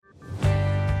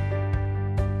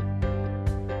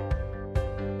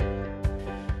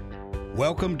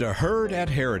Welcome to Heard at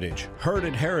Heritage. Heard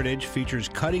at Heritage features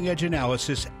cutting-edge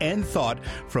analysis and thought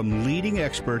from leading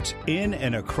experts in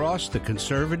and across the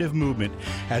conservative movement,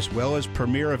 as well as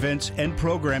premier events and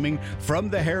programming from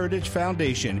the Heritage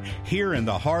Foundation here in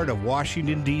the heart of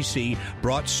Washington, D.C.,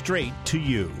 brought straight to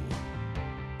you.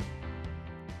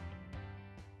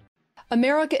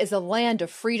 America is a land of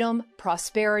freedom,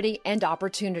 prosperity, and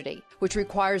opportunity, which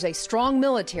requires a strong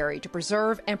military to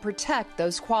preserve and protect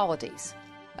those qualities.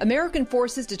 American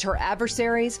forces deter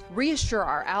adversaries, reassure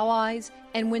our allies,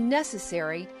 and when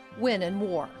necessary, win in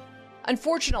war.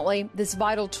 Unfortunately, this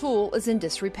vital tool is in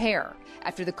disrepair.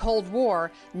 After the Cold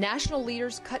War, national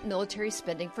leaders cut military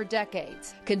spending for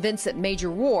decades, convinced that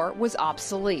major war was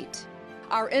obsolete.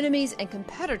 Our enemies and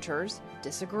competitors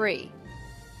disagree.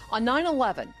 On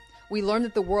 9/11, we learned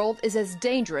that the world is as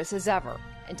dangerous as ever,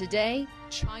 and today,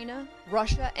 China,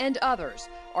 Russia, and others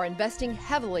are investing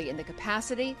heavily in the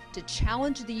capacity to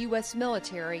challenge the U.S.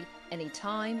 military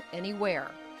anytime, anywhere,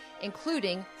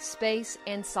 including space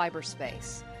and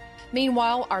cyberspace.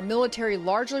 Meanwhile, our military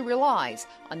largely relies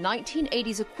on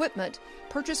 1980s equipment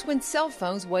purchased when cell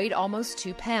phones weighed almost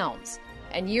 2 pounds,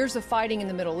 and years of fighting in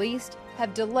the Middle East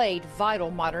have delayed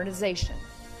vital modernization.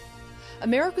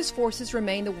 America's forces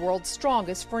remain the world's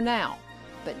strongest for now,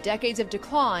 but decades of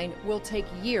decline will take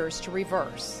years to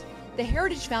reverse. The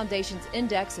Heritage Foundation's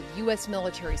Index of U.S.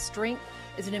 Military Strength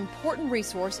is an important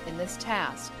resource in this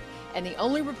task, and the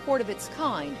only report of its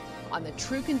kind on the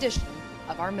true condition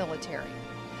of our military.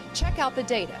 Check out the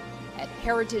data at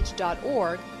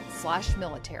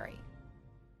heritage.org/military.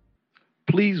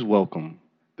 Please welcome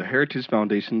the Heritage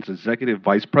Foundation's Executive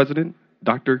Vice President,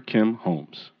 Dr. Kim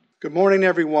Holmes. Good morning,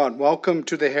 everyone. Welcome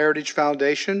to the Heritage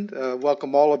Foundation.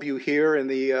 Welcome all of you here in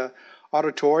the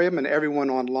auditorium and everyone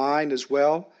online as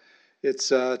well.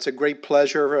 It's a great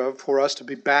pleasure for us to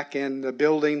be back in the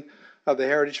building of the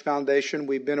Heritage Foundation.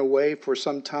 We've been away for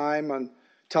some time on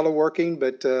teleworking,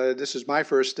 but this is my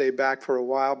first day back for a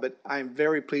while. But I'm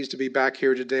very pleased to be back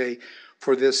here today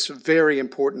for this very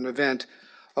important event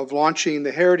of launching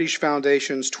the Heritage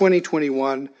Foundation's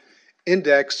 2021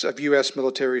 Index of U.S.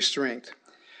 Military Strength.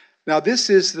 Now, this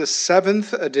is the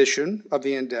 7th edition of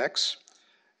the Index,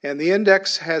 and the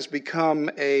Index has become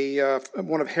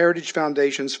one of Heritage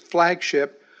Foundation's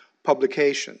flagship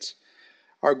publications.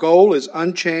 Our goal is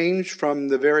unchanged from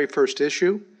the very first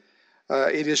issue.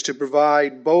 It is to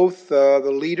provide both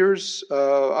the leaders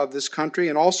of this country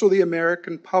and also the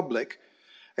American public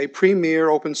a premier,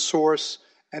 open source,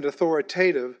 and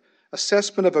authoritative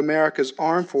assessment of America's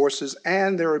armed forces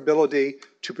and their ability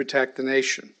to protect the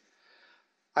nation.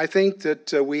 I think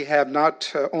that we have not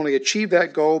only achieved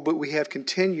that goal, but we have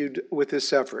continued with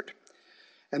this effort.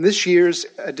 And this year's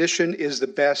edition is the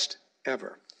best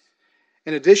ever.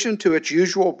 In addition to its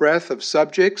usual breadth of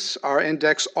subjects, our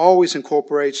index always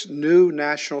incorporates new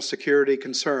national security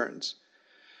concerns.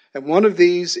 And one of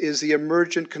these is the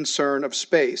emergent concern of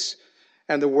space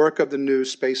and the work of the new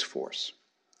Space Force.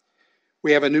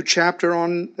 We have a new chapter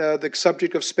on the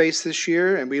subject of space this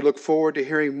year, and we look forward to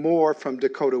hearing more from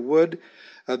Dakota Wood,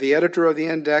 the editor of the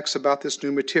Index, about this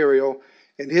new material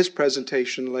in his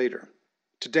presentation later.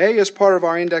 Today, as part of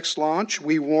our Index launch,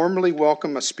 we warmly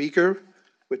welcome a speaker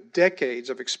with decades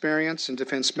of experience in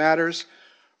defense matters,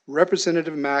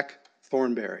 Representative Mac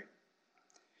Thornberry.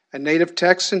 A native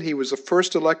Texan, he was the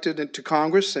first elected into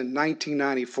Congress in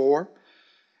 1994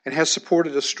 and has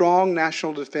supported a strong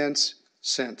national defense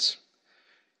since.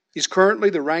 He's currently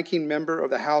the ranking member of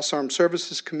the House Armed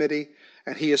Services Committee,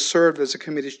 and he has served as the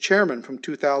committee's chairman from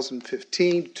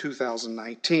 2015 to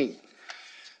 2019.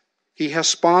 He has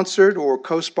sponsored or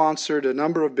co-sponsored a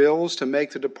number of bills to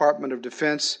make the Department of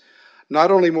Defense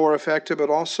not only more effective, but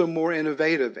also more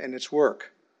innovative in its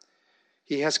work.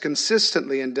 He has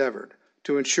consistently endeavored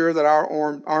to ensure that our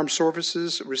armed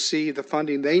services receive the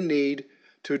funding they need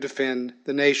to defend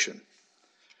the nation.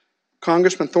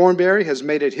 Congressman Thornberry has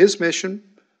made it his mission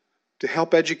to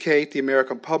help educate the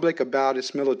American public about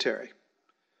its military.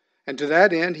 And to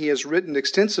that end, he has written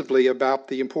extensively about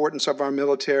the importance of our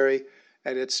military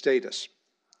and its status.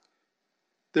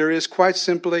 There is quite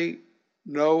simply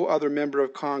no other member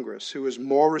of Congress who is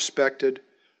more respected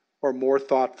or more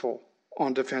thoughtful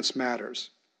on defense matters.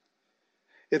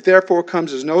 It therefore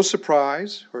comes as no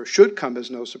surprise, or should come as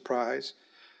no surprise,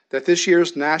 that this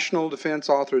year's National Defense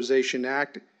Authorization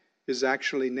Act is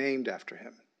actually named after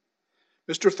him.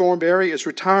 Mr. Thornberry is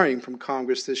retiring from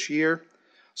Congress this year,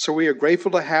 so we are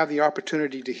grateful to have the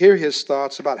opportunity to hear his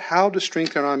thoughts about how to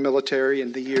strengthen our military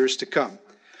in the years to come.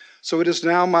 So it is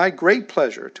now my great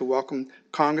pleasure to welcome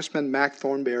Congressman Mac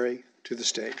Thornberry to the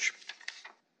stage.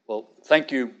 Well,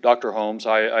 thank you, Dr. Holmes.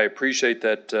 I appreciate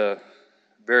that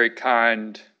very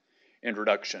kind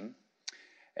introduction.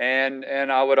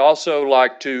 And I would also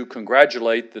like to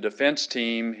congratulate the defense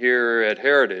team here at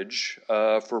Heritage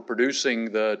for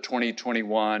producing the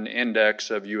 2021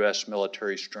 Index of U.S.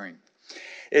 Military Strength.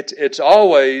 It's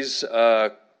always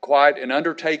quite an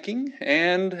undertaking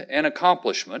and an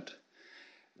accomplishment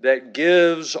that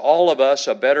gives all of us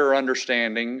a better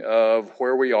understanding of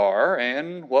where we are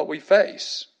and what we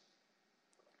face.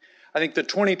 I think the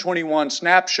 2021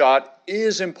 snapshot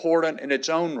is important in its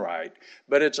own right,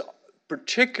 but it's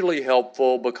particularly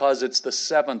helpful because it's the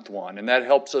seventh one, and that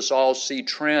helps us all see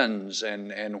trends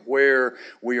and where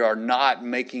we are not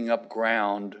making up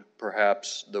ground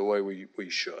perhaps the way we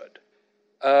should.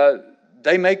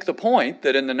 They make the point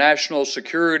that in the national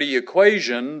security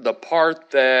equation, the part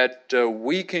that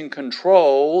we can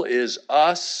control is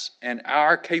us and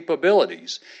our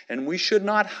capabilities, and we should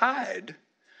not hide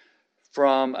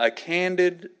from a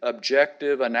candid,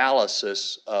 objective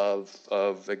analysis of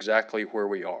exactly where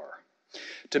we are.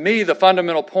 To me, the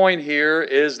fundamental point here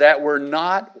is that we're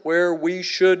not where we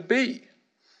should be.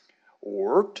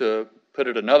 Or, to put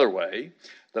it another way,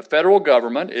 the federal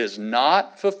government is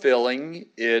not fulfilling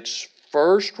its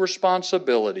first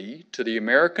responsibility to the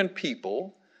American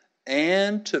people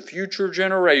and to future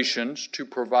generations to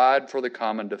provide for the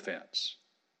common defense.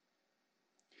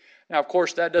 Now, of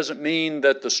course, that doesn't mean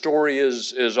that the story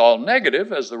is all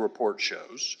negative, as the report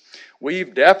shows.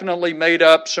 We've definitely made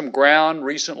up some ground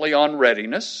recently on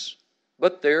readiness,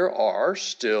 but there are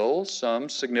still some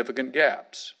significant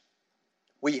gaps.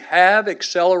 We have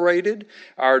accelerated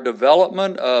our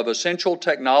development of essential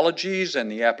technologies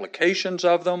and the applications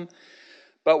of them,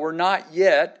 but we're not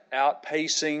yet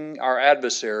outpacing our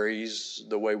adversaries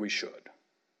the way we should.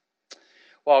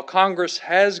 While Congress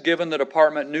has given the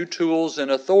department new tools and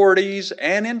authorities,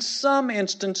 and in some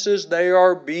instances they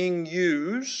are being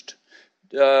used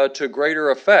to greater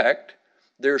effect,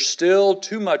 there's still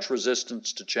too much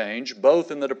resistance to change, both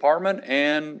in the department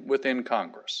and within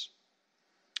Congress.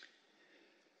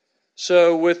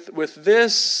 So with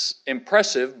this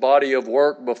impressive body of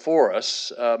work before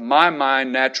us, my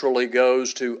mind naturally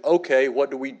goes to, okay, what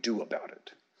do we do about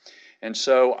it? And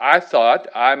so I thought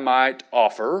I might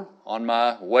offer, on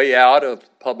my way out of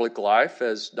public life,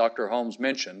 as Dr. Holmes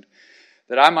mentioned,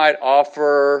 that I might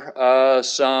offer a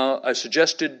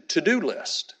suggested to-do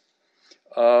list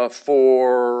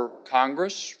for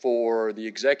Congress, for the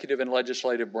executive and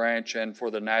legislative branch, and for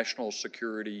the national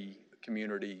security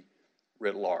community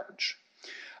writ large.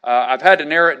 I've had to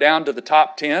narrow it down to the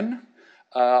top 10.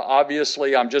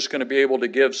 Obviously, I'm just going to be able to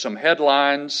give some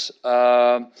headlines,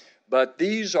 but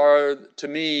these are, to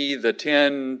me, the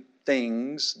 10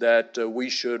 things that we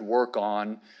should work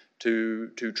on to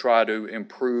try to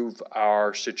improve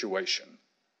our situation.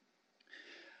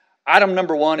 Item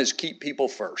number 1 is keep people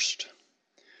first.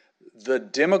 The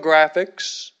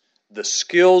demographics, the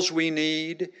skills we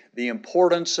need, the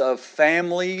importance of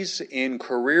families in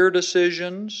career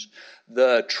decisions,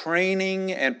 the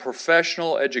training and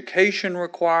professional education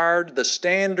required, the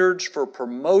standards for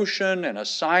promotion and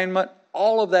assignment,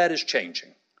 all of that is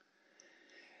changing.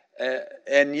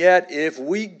 And yet, if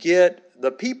we get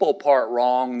the people part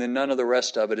wrong, then none of the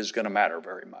rest of it is going to matter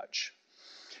very much.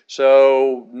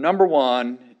 So, number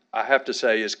 1, I have to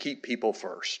say, is keep people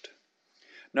first.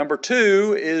 Number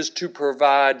 2 is to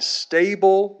provide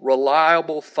stable,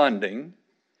 reliable funding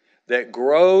that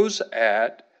grows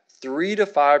at 3 to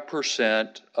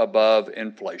 5% above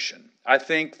inflation. I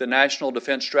think the National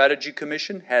Defense Strategy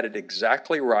Commission had it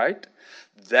exactly right.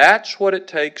 That's what it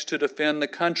takes to defend the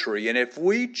country. And if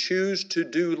we choose to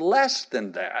do less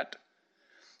than that,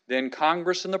 then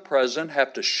Congress and the President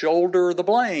have to shoulder the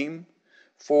blame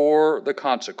for the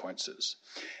consequences.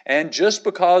 And just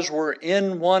because we're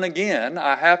in one again,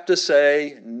 I have to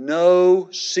say no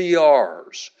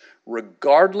CRs,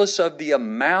 regardless of the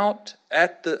amount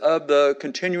of the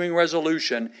continuing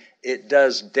resolution. It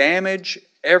does damage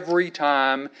every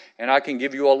time, and I can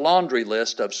give you a laundry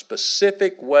list of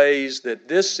specific ways that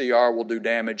this CR will do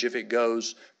damage if it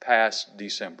goes past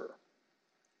December.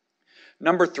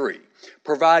 Number 3,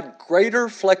 provide greater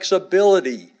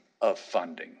flexibility of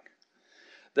funding.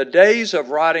 The days of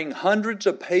writing hundreds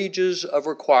of pages of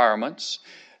requirements,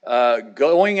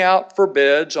 going out for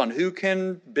bids on who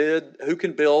can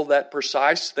build that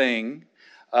precise thing,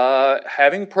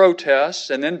 having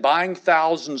protests, and then buying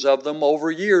thousands of them over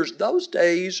years, those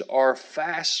days are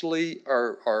fastly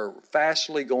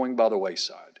going by the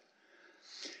wayside.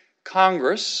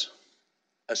 Congress,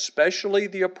 especially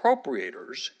the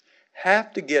appropriators,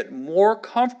 have to get more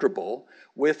comfortable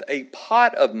with a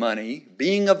pot of money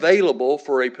being available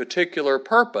for a particular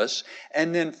purpose,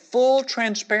 and then full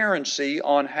transparency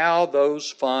on how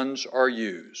those funds are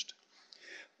used.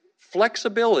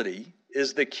 Flexibility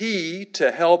is the key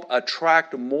to help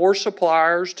attract more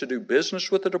suppliers to do business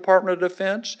with the Department of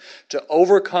Defense, to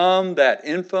overcome that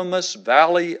infamous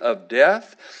valley of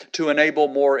death, to enable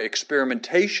more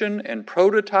experimentation and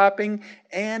prototyping,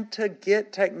 and to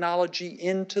get technology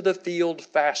into the field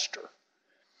faster.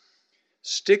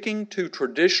 Sticking to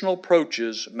traditional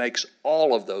approaches makes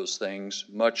all of those things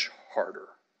much harder.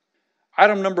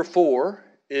 Item number 4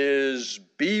 is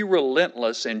be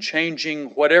relentless in changing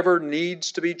whatever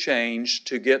needs to be changed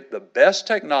to get the best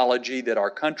technology that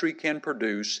our country can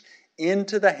produce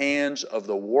into the hands of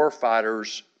the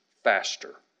warfighters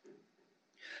faster.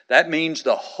 That means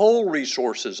the whole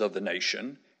resources of the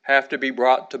nation have to be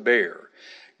brought to bear.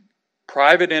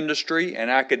 Private industry and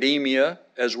academia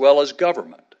as well as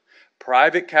government.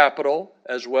 Private capital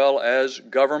as well as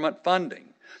government funding.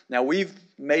 Now we've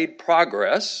made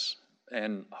progress,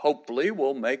 and hopefully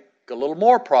we'll make a little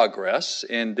more progress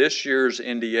in this year's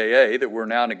NDAA that we're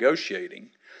now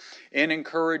negotiating, in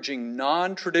encouraging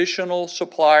non-traditional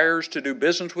suppliers to do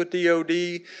business with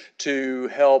DoD, to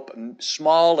help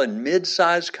small and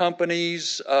mid-sized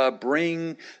companies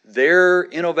bring their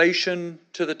innovation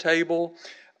to the table,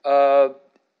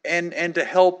 and to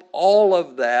help all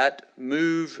of that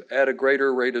move at a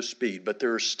greater rate of speed. But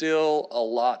there's still a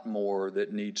lot more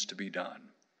that needs to be done.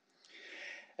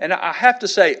 And I have to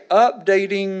say,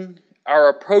 updating our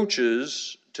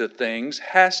approaches to things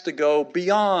has to go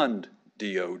beyond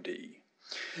DoD.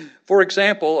 For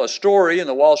example, a story in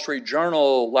the Wall Street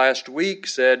Journal last week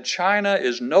said China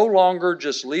is no longer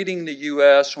just leading the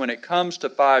U.S. when it comes to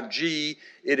 5G,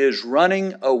 it is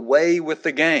running away with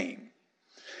the game.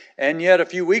 And yet a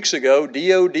few weeks ago,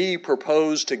 DoD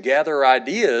proposed to gather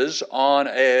ideas on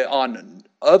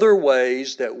other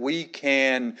ways that we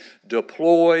can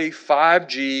deploy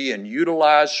 5G and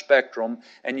utilize spectrum,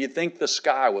 and you'd think the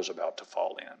sky was about to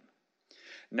fall in.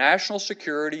 National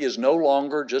security is no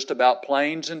longer just about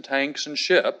planes and tanks and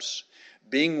ships.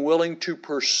 Being willing to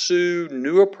pursue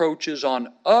new approaches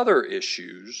on other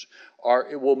issues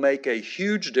it will make a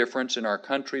huge difference in our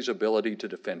country's ability to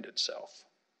defend itself.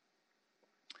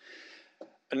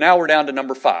 And now we're down to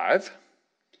number 5.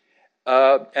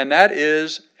 And that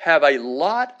is have a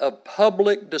lot of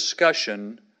public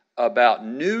discussion about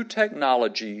new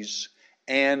technologies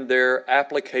and their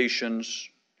applications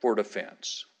for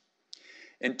defense.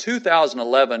 In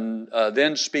 2011,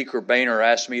 then Speaker Boehner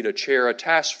asked me to chair a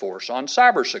task force on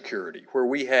cybersecurity, where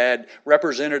we had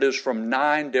representatives from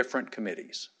 9 different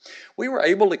committees. We were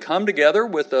able to come together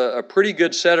with a pretty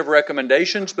good set of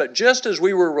recommendations, but just as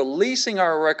we were releasing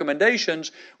our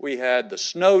recommendations, we had the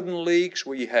Snowden leaks,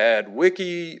 we had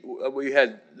the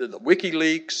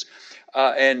WikiLeaks,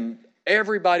 and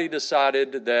everybody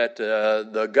decided that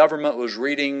the government was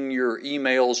reading your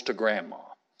emails to grandma.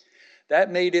 That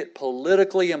made it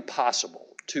politically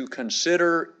impossible to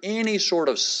consider any sort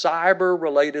of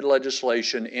cyber-related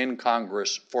legislation in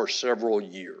Congress for several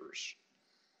years.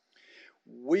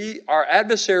 Our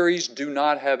adversaries do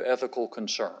not have ethical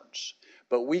concerns,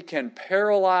 but we can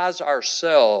paralyze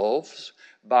ourselves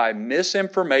by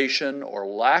misinformation or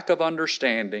lack of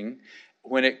understanding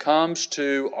when it comes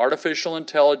to artificial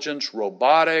intelligence,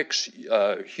 robotics,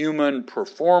 human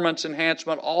performance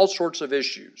enhancement, all sorts of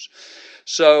issues.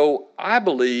 So I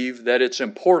believe that it's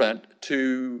important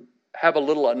to have a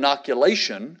little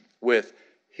inoculation with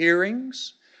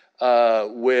hearings,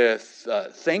 with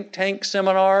think tank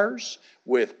seminars,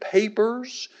 with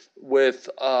papers, with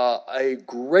a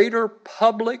greater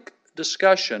public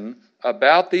discussion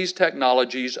about these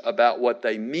technologies, about what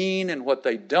they mean and what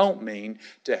they don't mean,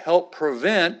 to help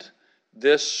prevent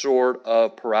this sort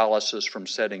of paralysis from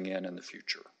setting in the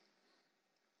future.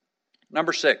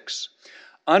 Number 6.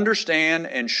 Understand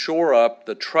and shore up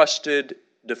the trusted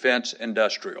defense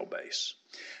industrial base.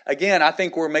 Again, I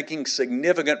think we're making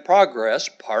significant progress,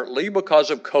 partly because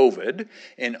of COVID,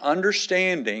 in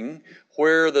understanding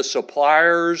where the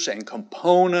suppliers and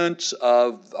components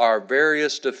of our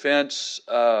various defense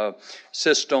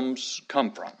systems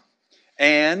come from,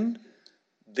 and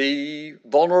the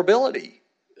vulnerability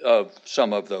of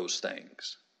some of those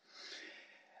things.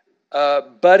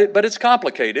 But it's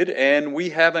complicated, and we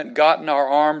haven't gotten our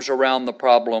arms around the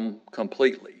problem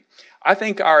completely. I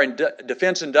think our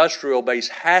defense industrial base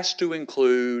has to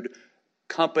include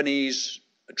companies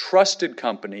trusted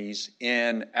companies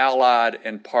in allied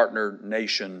and partnered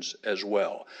nations as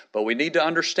well. But we need to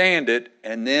understand it,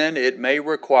 and then it may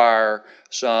require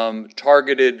some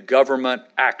targeted government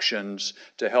actions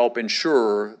to help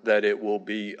ensure that it will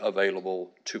be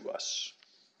available to us.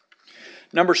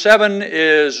 Number 7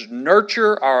 is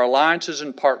nurture our alliances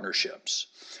and partnerships.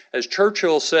 As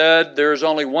Churchill said, there's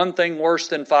only one thing worse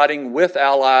than fighting with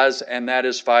allies, and that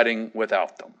is fighting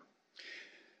without them.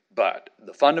 But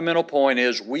the fundamental point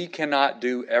is we cannot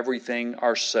do everything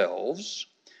ourselves.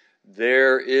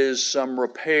 There is some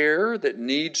repair that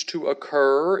needs to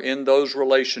occur in those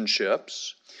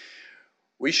relationships.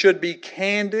 We should be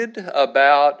candid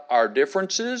about our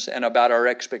differences and about our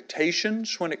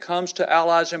expectations when it comes to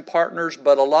allies and partners,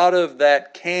 but a lot of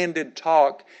that candid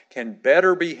talk can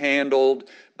better be handled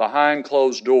behind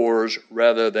closed doors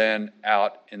rather than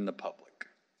out in the public.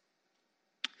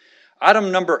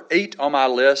 Item number 8 on my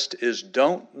list is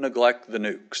don't neglect the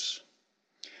nukes.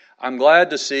 I'm glad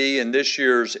to see in this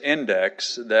year's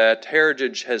index that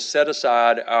Heritage has set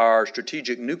aside our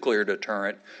strategic nuclear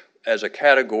deterrent as a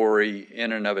category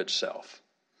in and of itself.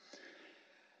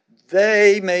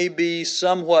 They may be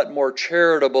somewhat more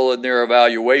charitable in their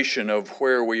evaluation of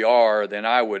where we are than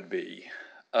I would be,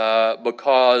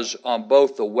 because on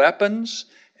both the weapons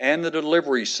and the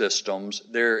delivery systems,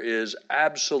 there is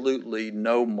absolutely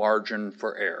no margin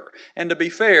for error. And to be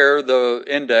fair, the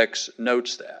index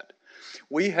notes that.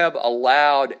 We have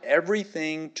allowed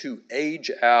everything to age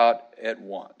out at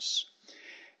once.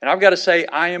 And I've got to say,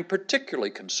 I am particularly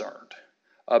concerned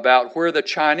about where the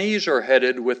Chinese are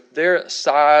headed with their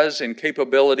size and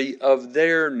capability of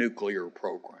their nuclear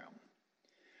program.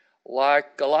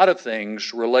 Like a lot of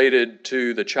things related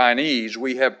to the Chinese,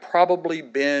 we have probably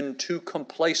been too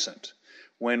complacent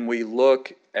when we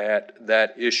look at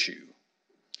that issue.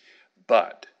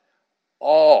 But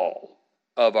all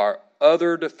of our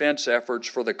other defense efforts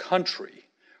for the country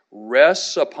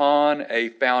rests upon a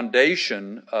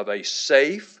foundation of a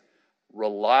safe,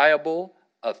 reliable,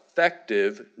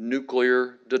 effective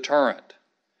nuclear deterrent.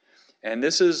 And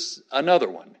this is another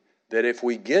one, that if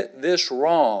we get this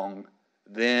wrong,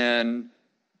 then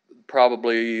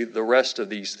probably the rest of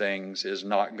these things is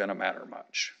not going to matter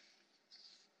much.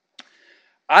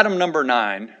 Item number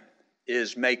 9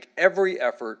 is make every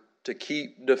effort to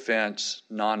keep defense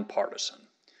nonpartisan.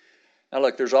 Now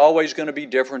look, there's always going to be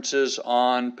differences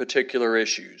on particular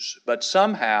issues, but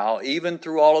somehow, even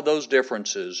through all of those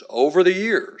differences, over the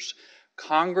years,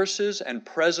 Congresses and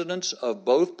presidents of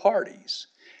both parties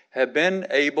have been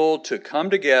able to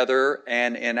come together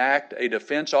and enact a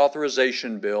defense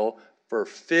authorization bill for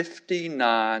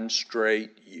 59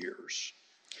 straight years.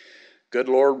 Good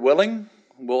Lord willing,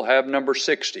 we'll have number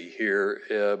 60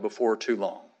 here before too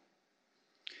long.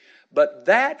 But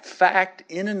that fact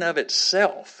in and of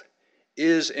itself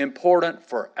is important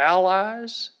for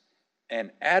allies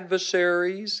and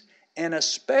adversaries, and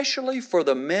especially for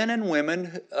the men and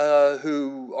women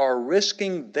who are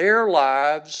risking their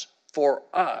lives for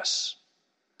us.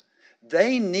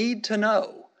 They need to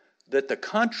know that the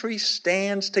country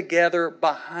stands together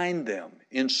behind them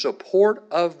in support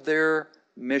of their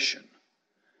mission.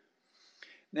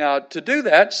 Now, to do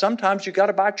that, sometimes you got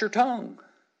to bite your tongue.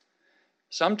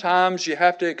 Sometimes you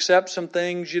have to accept some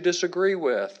things you disagree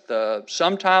with.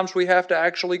 Sometimes we have to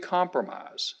actually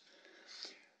compromise.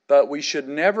 But we should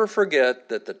never forget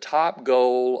that the top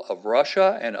goal of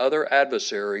Russia and other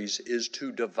adversaries is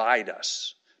to divide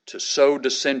us, to sow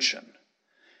dissension.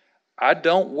 I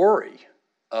don't worry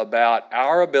about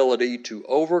our ability to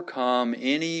overcome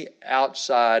any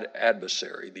outside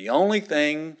adversary. The only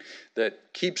thing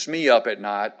that keeps me up at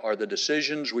night are the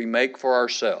decisions we make for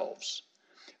ourselves.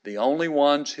 The only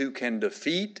ones who can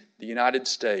defeat the United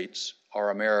States are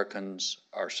Americans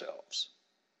ourselves.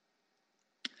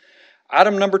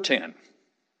 Item number 10.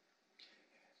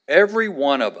 Every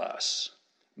one of us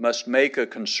must make a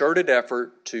concerted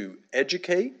effort to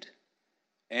educate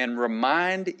and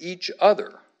remind each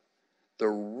other the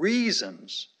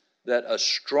reasons that a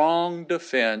strong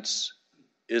defense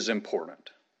is important.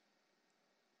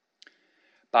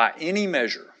 By any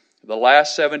measure, the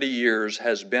last 70 years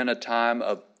has been a time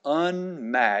of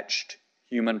unmatched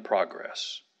human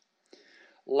progress.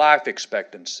 Life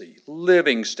expectancy,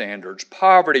 living standards,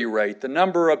 poverty rate, the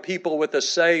number of people with a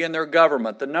say in their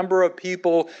government, the number of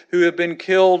people who have been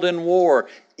killed in war,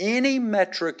 any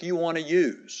metric you want to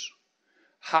use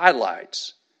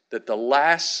highlights that the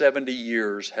last 70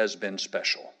 years has been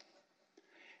special.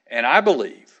 And I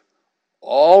believe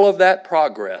all of that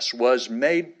progress was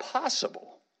made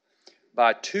possible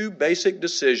by two basic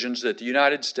decisions that the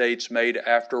United States made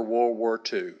after World War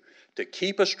II to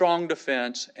keep a strong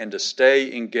defense and to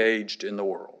stay engaged in the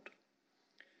world.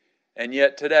 And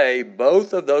yet today,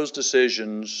 both of those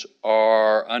decisions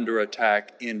are under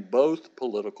attack in both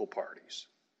political parties.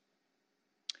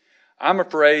 I'm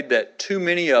afraid that too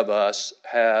many of us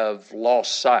have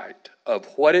lost sight of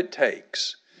what it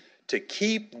takes to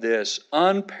keep this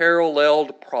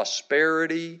unparalleled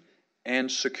prosperity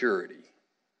and security.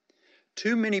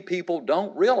 Too many people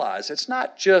don't realize it's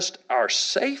not just our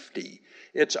safety,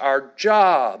 it's our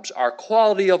jobs, our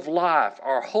quality of life,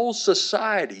 our whole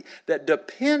society that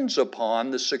depends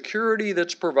upon the security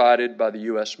that's provided by the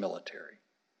U.S. military.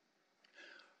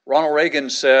 Ronald Reagan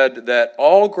said that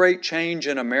all great change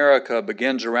in America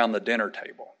begins around the dinner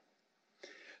table.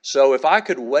 So if I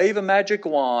could wave a magic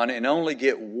wand and only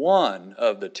get one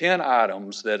of the 10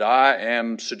 items that I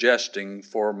am suggesting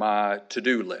for my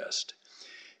to-do list,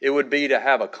 it would be to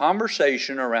have a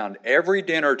conversation around every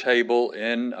dinner table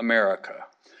in America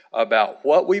about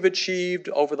what we've achieved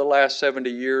over the last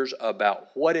 70 years, about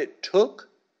what it took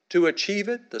to achieve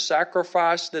it, the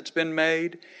sacrifice that's been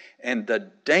made, and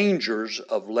the dangers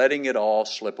of letting it all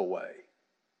slip away.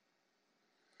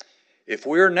 If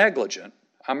we're negligent,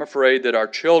 I'm afraid that our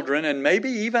children, and maybe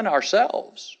even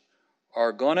ourselves,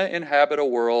 are going to inhabit a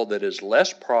world that is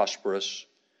less prosperous,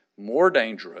 more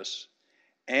dangerous,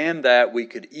 and that we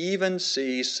could even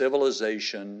see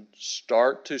civilization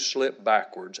start to slip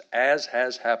backwards, as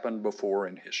has happened before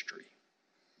in history.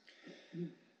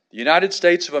 The United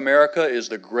States of America is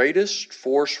the greatest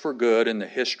force for good in the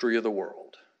history of the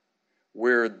world.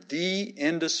 We're the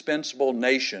indispensable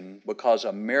nation because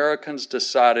Americans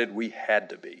decided we had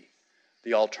to be.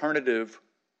 The alternative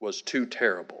was too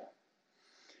terrible.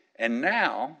 And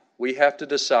now we have to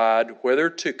decide whether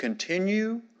to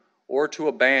continue or to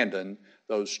abandon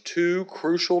those two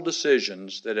crucial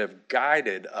decisions that have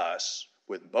guided us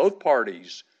with both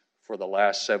parties for the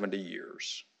last 70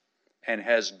 years and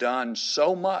has done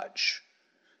so much,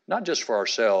 not just for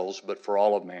ourselves, but for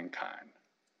all of mankind.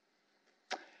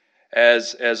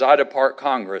 As I depart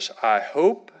Congress, I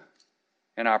hope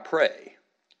and I pray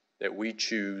that we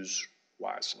choose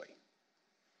wisely.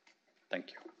 Thank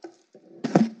you.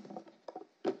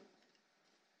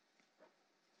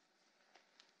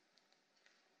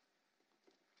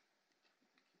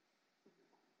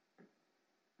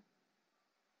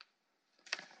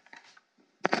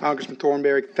 Congressman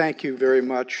Thornberry, thank you very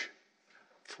much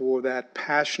for that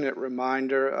passionate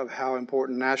reminder of how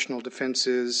important national defense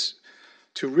is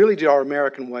to really do our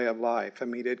American way of life. I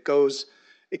mean, it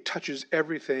touches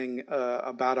everything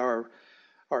about our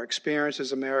experience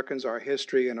as Americans, our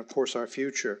history, and of course our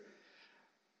future.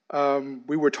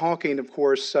 We were talking, of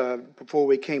course, before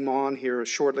we came on here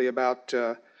shortly about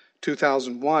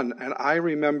 2001, and I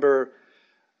remember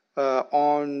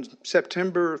on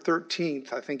September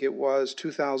 13th, I think it was,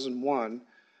 2001,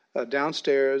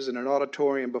 downstairs in an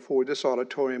auditorium before this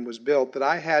auditorium was built, that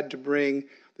I had to bring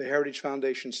the Heritage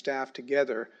Foundation staff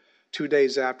together 2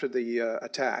 days after the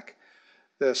attack.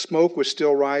 The smoke was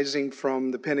still rising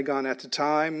from the Pentagon at the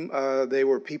time. There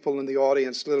were people in the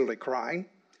audience literally crying.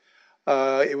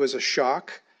 It was a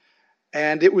shock.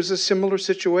 And it was a similar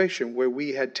situation where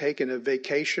we had taken a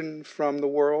vacation from the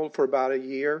world for about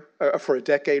for a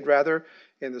decade rather,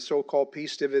 in the so-called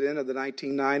peace dividend of the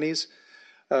 1990s.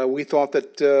 We thought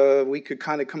that we could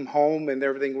kind of come home and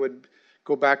everything would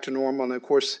go back to normal. And of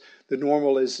course, the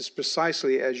normal is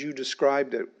precisely as you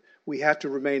described it. We have to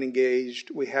remain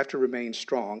engaged. We have to remain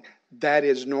strong. That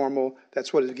is normal.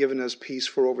 That's what has given us peace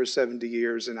for over 70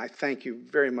 years. And I thank you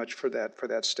very much for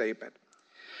that statement.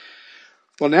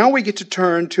 Well, now we get to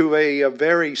turn to a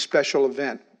very special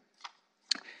event.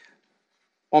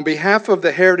 On behalf of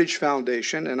the Heritage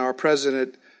Foundation and our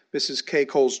president, Mrs. Kay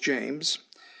Coles James,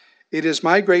 it is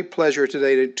my great pleasure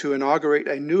today to inaugurate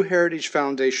a new Heritage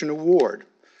Foundation award,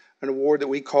 an award that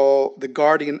we call the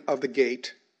Guardian of the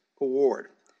Gate Award.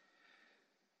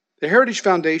 The Heritage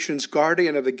Foundation's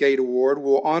Guardian of the Gate Award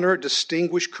will honor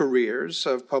distinguished careers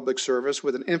of public service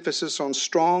with an emphasis on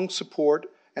strong support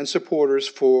and supporters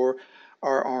for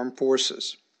our armed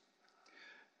forces.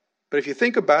 But if you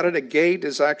think about it, a gate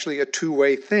is actually a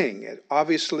two-way thing.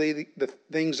 Obviously, the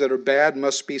things that are bad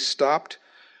must be stopped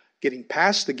getting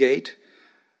past the gate,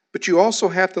 but you also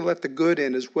have to let the good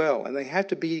in as well, and they have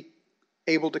to be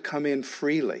able to come in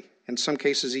freely, in some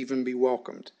cases even be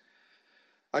welcomed.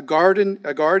 A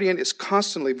guardian is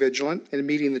constantly vigilant in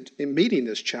meeting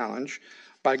this challenge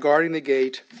by guarding the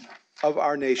gate of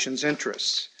our nation's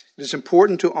interests. It is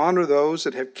important to honor those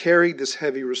that have carried this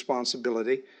heavy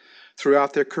responsibility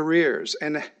throughout their careers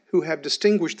and who have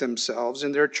distinguished themselves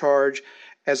in their charge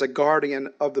as a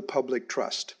guardian of the public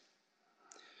trust.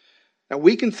 Now,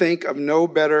 we can think of no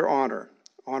better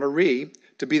honoree,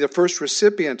 to be the first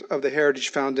recipient of the Heritage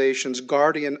Foundation's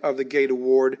Guardian of the Gate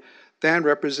Award than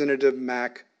Representative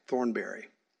Mac Thornberry.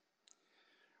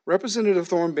 Representative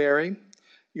Thornberry,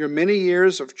 your many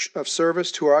years of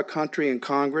service to our country in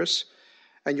Congress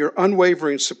and your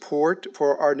unwavering support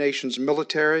for our nation's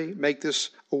military make this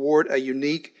award a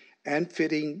unique and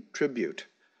fitting tribute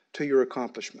to your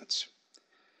accomplishments.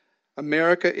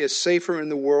 America is safer in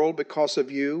the world because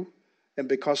of you and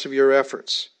because of your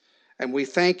efforts, and we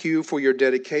thank you for your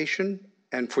dedication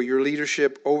and for your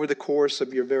leadership over the course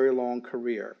of your very long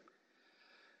career.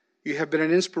 You have been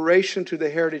an inspiration to the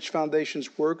Heritage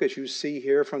Foundation's work, as you see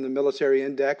here from the Military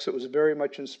Index. It was very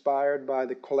much inspired by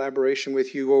the collaboration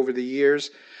with you over the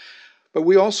years. But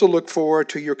we also look forward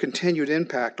to your continued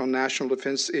impact on national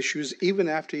defense issues even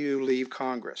after you leave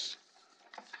Congress.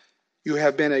 You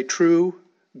have been a true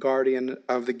guardian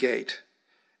of the gate.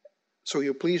 So will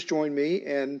you please join me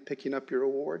in picking up your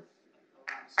award?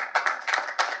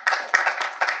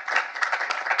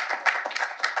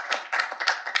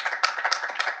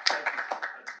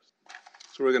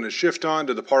 So we're going to shift on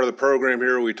to the part of the program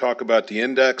here where we talk about the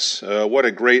index. What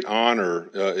a great honor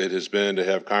it has been to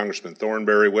have Congressman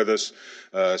Thornberry with us,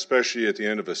 especially at the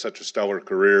end of such a stellar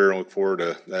career. I look forward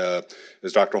to,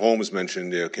 as Dr. Holmes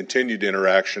mentioned, continued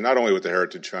interaction, not only with the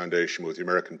Heritage Foundation, but with the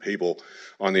American people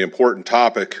on the important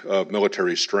topic of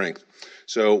military strength.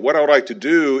 So what I would like to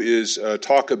do is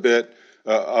talk a bit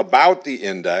about the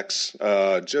index,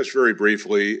 just very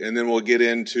briefly, and then we'll get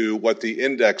into what the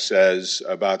index says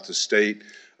about the state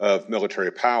of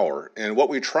military power. And what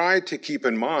we try to keep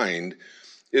in mind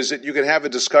is that you can have a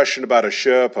discussion about a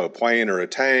ship, a plane, or a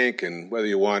tank, and whether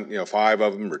you want 5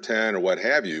 of them or 10 or what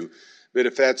have you, but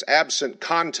if that's absent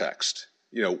context,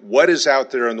 what is out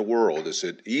there in the world? Is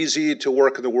it easy to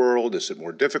work in the world? Is it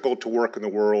more difficult to work in the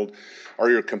world?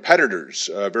 Are your competitors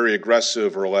very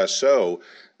aggressive or less so?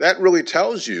 That really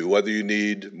tells you whether you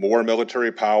need more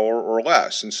military power or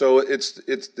less. And so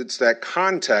it's that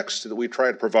context that we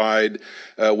try to provide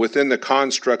within the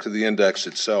construct of the index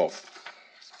itself.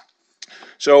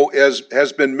 So as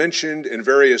has been mentioned in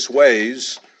various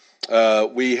ways,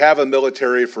 we have a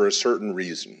military for a certain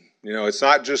reason. It's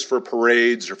not just for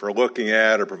parades or for looking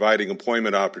at or providing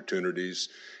employment opportunities.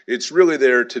 It's really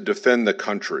there to defend the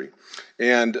country.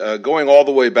 And going all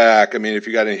the way back, if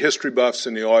you got any history buffs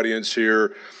in the audience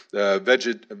here,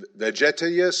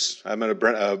 Vegetius, I'm going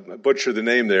to butcher the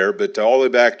name there, but all the way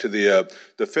back to the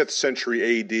 5th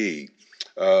century AD,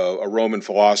 a Roman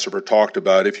philosopher talked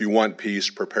about, if you want peace,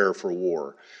 prepare for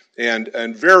war.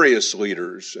 And various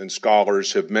leaders and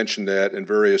scholars have mentioned that in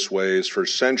various ways for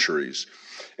centuries.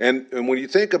 And when you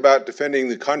think about defending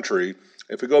the country,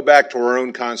 if we go back to our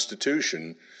own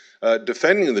Constitution,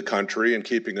 defending the country and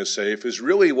keeping us safe is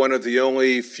really one of the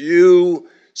only few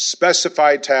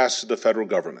specified tasks of the federal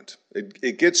government.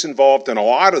 It gets involved in a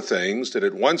lot of things that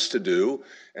it wants to do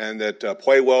and that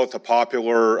play well with the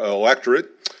popular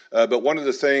electorate, but one of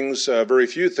the things, very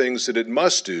few things that it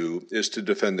must do is to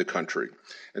defend the country.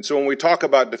 And so when we talk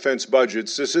about defense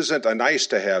budgets, this isn't a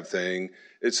nice-to-have thing.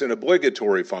 It's an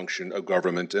obligatory function of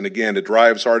government, and again, it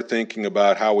drives our thinking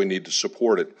about how we need to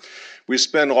support it. We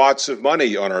spend lots of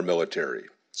money on our military,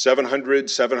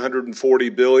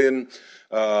 $740 billion.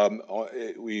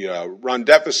 We run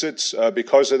deficits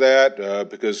because of that,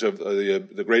 because of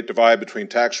the great divide between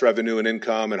tax revenue and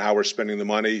income and how we're spending the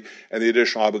money and the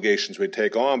additional obligations we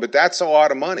take on. But that's a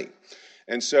lot of money.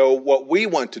 And so what we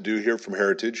want to do here from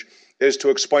Heritage is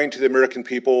to explain to the American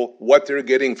people what they're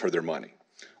getting for their money.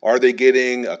 Are they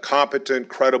getting a competent,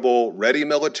 credible, ready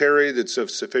military that's of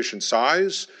sufficient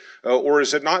size? Or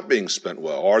is it not being spent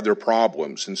well? Are there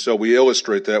problems? And so we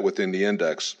illustrate that within the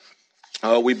index.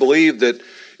 We believe that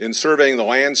in surveying the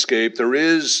landscape, there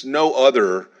is no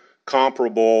other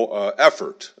comparable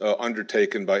effort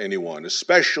undertaken by anyone,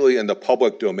 especially in the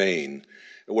public domain,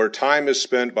 where time is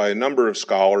spent by a number of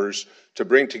scholars to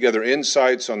bring together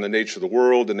insights on the nature of the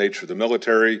world, the nature of the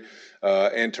military,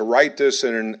 and to write this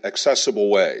in an accessible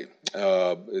way.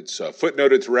 It's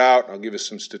footnoted throughout. I'll give you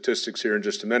some statistics here in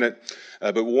just a minute.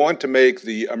 But we want to make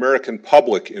the American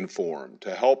public informed,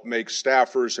 to help make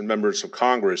staffers and members of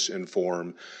Congress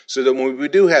informed, so that when we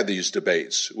do have these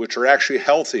debates, which are actually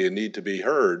healthy and need to be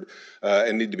heard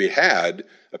and need to be had,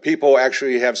 people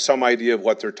actually have some idea of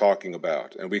what they're talking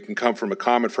about. And we can come from a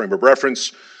common frame of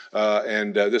reference.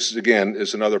 And this, again,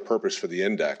 is another purpose for the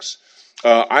index.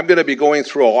 I'm going to be going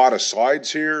through a lot of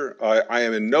slides here. I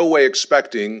am in no way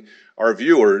expecting our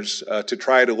viewers to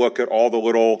try to look at all the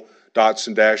little dots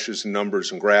and dashes and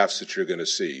numbers and graphs that you're going to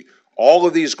see. All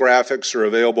of these graphics are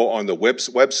available on the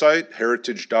website,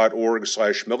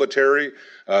 heritage.org/military.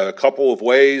 A couple of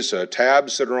ways,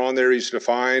 tabs that are on there, easy to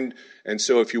find. And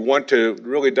so if you want to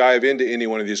really dive into any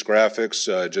one of these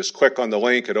graphics, just click on the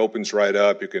link. It opens right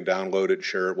up. You can download it,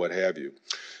 share it, what have you.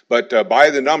 But by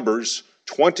the numbers,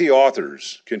 20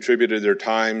 authors contributed their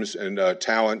times and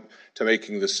talent to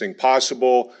making this thing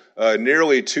possible.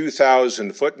 Nearly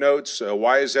 2,000 footnotes.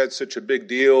 Why is that such a big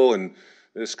deal in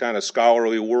this kind of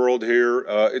scholarly world here?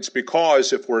 It's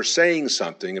because if we're saying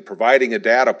something and providing a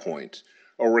data point,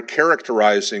 or we're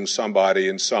characterizing somebody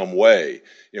in some way,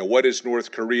 what is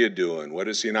North Korea doing? What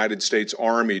is the United States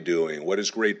Army doing? What is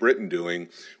Great Britain doing?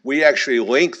 We actually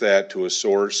link that to a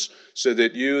source so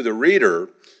that you, the reader,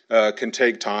 can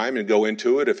take time and go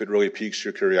into it if it really piques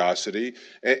your curiosity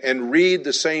and read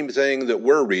the same thing that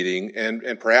we're reading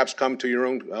and perhaps come to your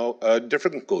own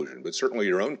different conclusion, but certainly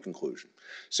your own conclusion.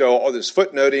 So all this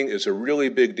footnoting is a really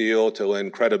big deal to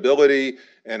lend credibility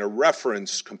and a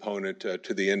reference component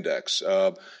to the index.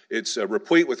 It's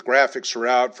replete with graphics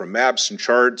throughout, from maps and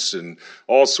charts and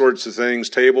all sorts of things,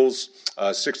 tables,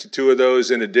 62 of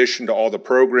those in addition to all the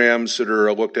programs that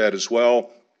are looked at as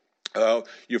well.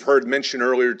 You've heard mention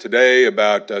earlier today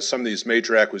about some of these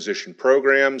major acquisition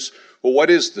programs. Well, what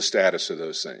is the status of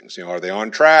those things? Are they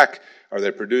on track? Are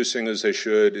they producing as they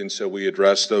should? And so we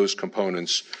address those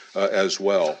components as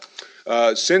well.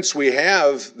 Since we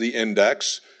have the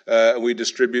index, we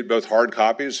distribute both hard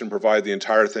copies and provide the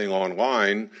entire thing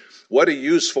online. What a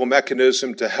useful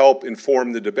mechanism to help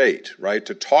inform the debate, right?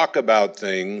 To talk about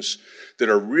things that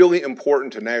are really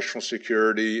important to national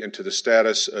security and to the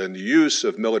status and the use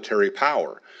of military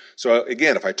power. So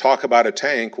again, if I talk about a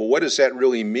tank, well, what does that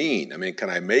really mean? I mean,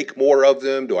 can I make more of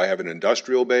them? Do I have an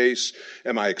industrial base?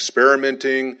 Am I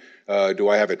experimenting? Do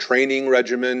I have a training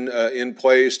regimen in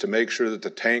place to make sure that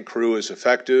the tank crew is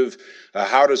effective?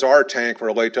 How does our tank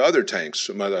relate to other tanks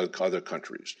from other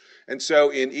countries? And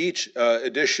so in each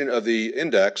edition of the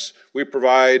index, we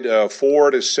provide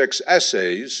 4 to 6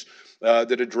 essays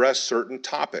that address certain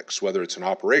topics, whether it's an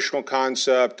operational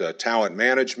concept, talent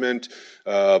management,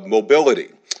 mobility.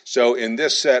 So in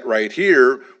this set right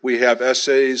here, we have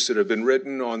essays that have been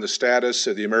written on the status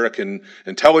of the American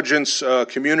intelligence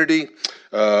community,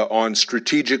 on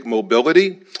strategic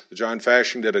mobility. John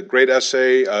Fashing did a great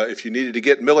essay. If you needed to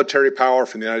get military power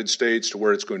from the United States to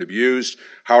where it's going to be used,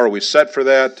 how are we set for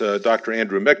that? Dr.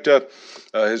 Andrew Mikta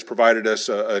has provided us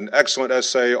an excellent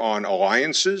essay on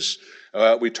alliances.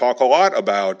 We talk a lot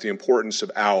about the importance of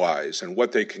allies and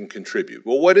what they can contribute.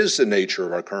 Well, what is the nature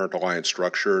of our current alliance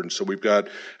structure? And so we've got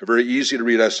a very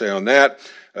easy-to-read essay on that.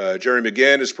 Jerry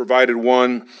McGinn has provided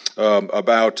one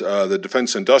about the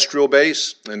defense industrial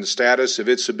base and the status of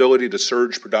its ability to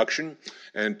surge production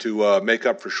and to make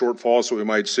up for shortfalls that we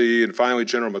might see. And finally,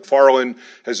 General McFarland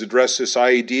has addressed this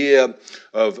idea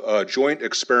of joint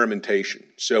experimentation.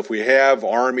 So if we have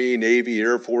Army, Navy,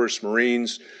 Air Force,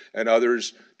 Marines, and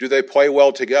others, do they play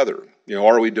well together?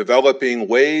 Are we developing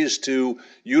ways to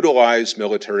utilize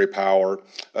military power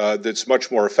that's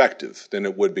much more effective than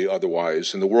it would be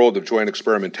otherwise? And the world of joint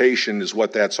experimentation is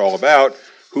what that's all about.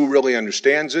 Who really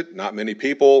understands it? Not many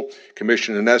people.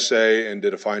 Commissioned an essay and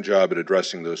did a fine job at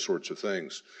addressing those sorts of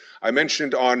things. I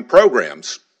mentioned on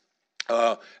programs.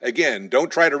 Again,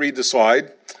 don't try to read the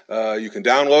slide. You can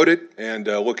download it and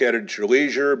look at it at your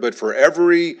leisure, but for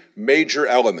every major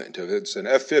element, if it's an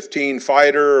F-15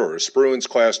 fighter or a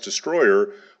Spruance-class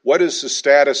destroyer, what is the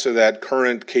status of that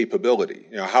current capability?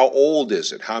 How old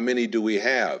is it? How many do we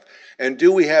have? And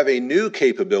do we have a new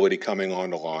capability coming on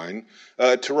the line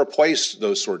to replace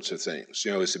those sorts of things?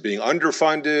 Is it being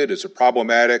underfunded? Is it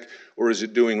problematic? Or is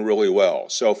it doing really well?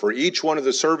 So for each one of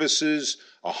the services,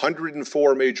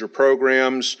 104 major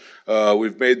programs.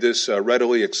 We've made this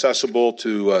readily accessible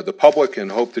to the public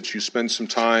and hope that you spend some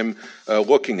time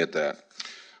looking at that.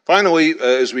 Finally,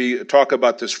 as we talk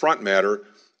about this front matter,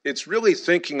 it's really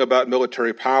thinking about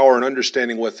military power and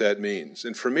understanding what that means.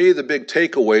 And for me, the big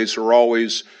takeaways are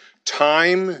always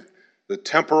time, the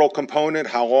temporal component,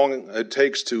 how long it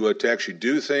takes to actually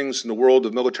do things in the world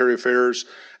of military affairs,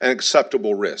 and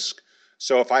acceptable risk.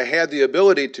 So if I had the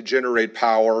ability to generate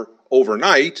power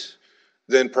overnight,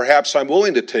 then perhaps I'm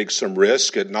willing to take some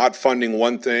risk at not funding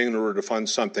one thing in order to fund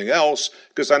something else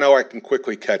because I know I can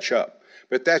quickly catch up.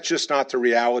 But that's just not the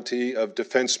reality of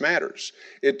defense matters.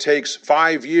 It takes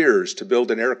 5 years to build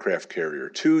an aircraft carrier,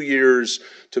 2 years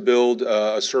to build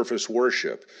a surface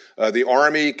warship. The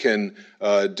Army can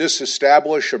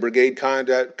disestablish a brigade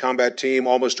combat team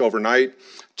almost overnight.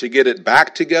 To get it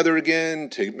back together again,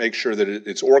 to make sure that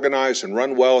it's organized and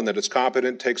run well and that it's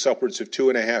competent, takes upwards of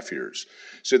 2.5 years.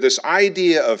 So this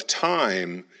idea of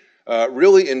time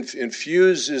really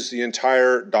infuses the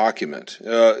entire document.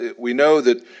 We know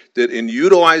that in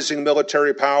utilizing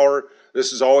military power,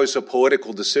 this is always a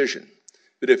political decision.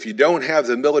 But if you don't have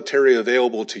the military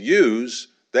available to use,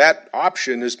 that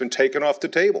option has been taken off the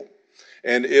table.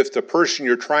 And if the person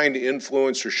you're trying to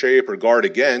influence or shape or guard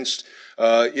against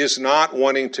is not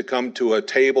wanting to come to a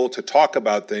table to talk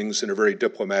about things in a very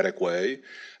diplomatic way,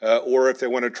 or if they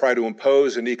want to try to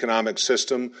impose an economic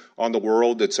system on the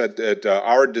world that's at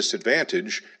our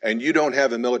disadvantage, and you don't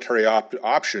have a military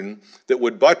option that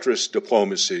would buttress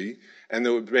diplomacy and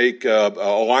that would make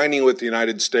aligning with the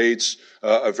United States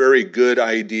a very good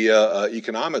idea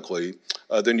economically,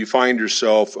 then you find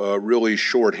yourself really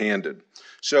shorthanded.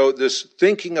 So this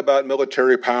thinking about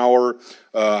military power,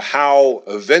 how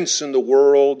events in the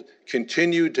world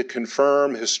continue to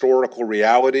confirm historical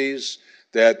realities,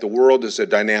 that the world is a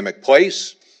dynamic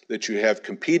place, that you have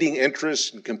competing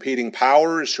interests and competing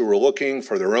powers who are looking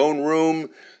for their own room,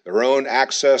 their own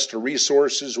access to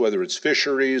resources, whether it's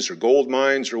fisheries or gold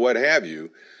mines or what have you,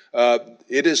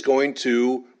 it is going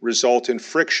to result in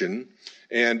friction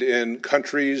and in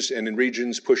countries and in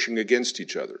regions pushing against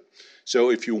each other.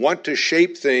 So if you want to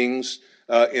shape things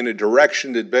in a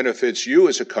direction that benefits you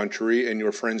as a country and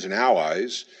your friends and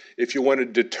allies, if you want to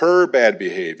deter bad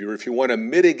behavior, if you want to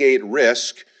mitigate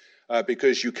risk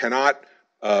because you cannot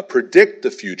predict the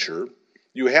future,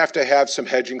 you have to have some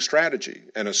hedging strategy.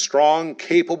 And a strong,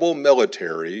 capable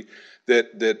military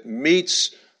that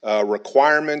meets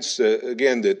requirements,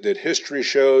 again, that history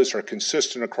shows are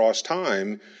consistent across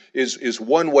time, is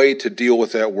one way to deal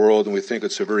with that world, and we think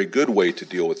it's a very good way to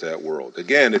deal with that world.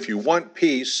 Again, if you want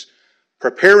peace,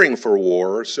 preparing for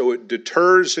war so it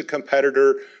deters a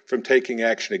competitor from taking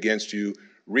action against you,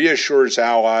 reassures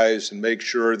allies, and makes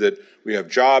sure that we have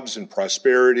jobs and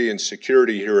prosperity and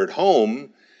security here at home,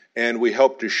 and we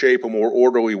help to shape a more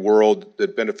orderly world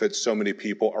that benefits so many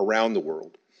people around the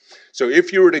world. So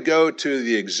if you were to go to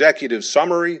the executive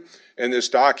summary in this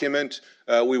document,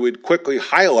 we would quickly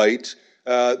highlight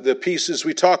the pieces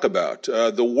we talk about.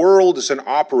 The world is an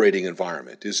operating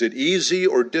environment. Is it easy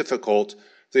or difficult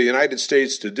for the United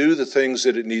States to do the things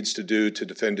that it needs to do to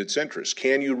defend its interests?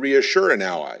 Can you reassure an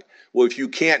ally? Well, if you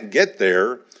can't get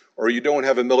there or you don't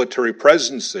have a military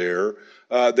presence there,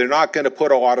 they're not going to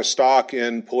put a lot of stock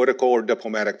in political or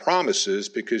diplomatic promises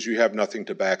because you have nothing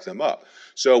to back them up.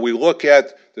 So we look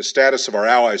at the status of our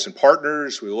allies and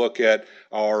partners. We look at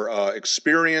our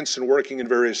experience in working in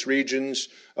various regions.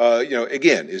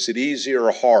 Again, is it easy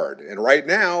or hard? And right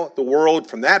now, the world,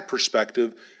 from that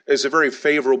perspective, is a very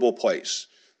favorable place.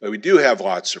 We do have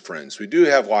lots of friends. We do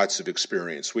have lots of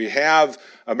experience. We have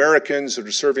Americans that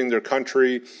are serving their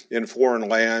country in foreign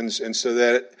lands, and so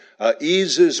that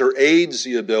eases or aids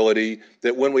the ability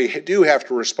that when we do have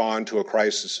to respond to a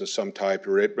crisis of some type,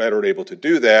 we're better able to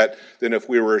do that than if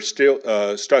we were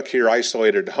still stuck here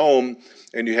isolated at home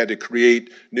and you had to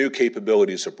create new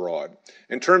capabilities abroad.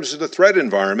 In terms of the threat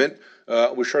environment,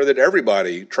 we're sure that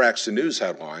everybody tracks the news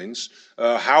headlines.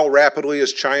 How rapidly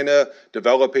is China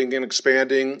developing and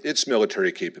expanding its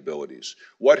military capabilities?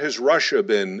 What has Russia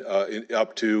been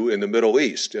up to in the Middle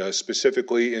East,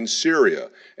 specifically in Syria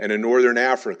and in northern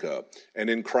Africa and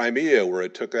in Crimea, where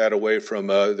it took that away from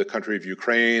the country of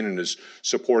Ukraine and is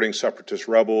supporting separatist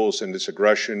rebels and its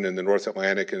aggression in the North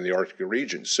Atlantic and the Arctic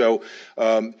region. So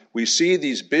we see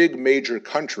these big major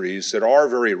countries that are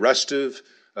very restive.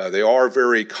 They are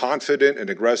very confident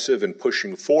and aggressive in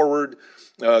pushing forward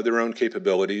their own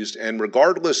capabilities. And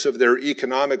regardless of their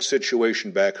economic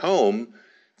situation back home,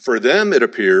 for them it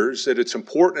appears that it's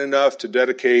important enough to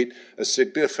dedicate a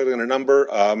significant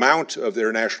amount of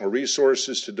their national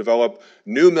resources to develop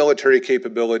new military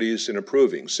capabilities and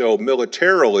improving. So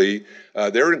militarily,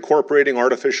 they're incorporating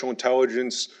artificial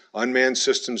intelligence, unmanned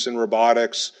systems and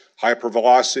robotics,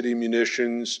 hypervelocity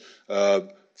munitions,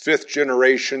 fifth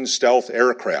generation stealth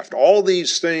aircraft. All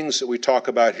these things that we talk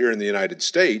about here in the United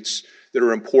States that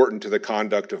are important to the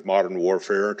conduct of modern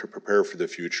warfare to prepare for the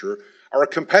future, our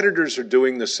competitors are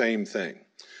doing the same thing.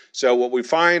 So what we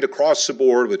find across the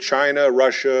board with China,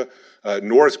 Russia,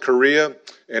 North Korea,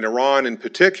 and Iran in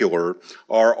particular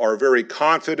are very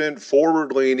confident,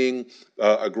 forward-leaning,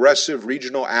 aggressive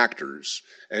regional actors.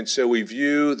 And so we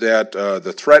view that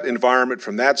the threat environment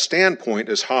from that standpoint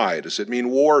is high. Does it mean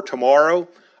war tomorrow?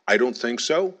 I don't think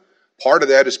so. Part of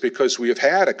that is because we have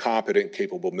had a competent,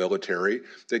 capable military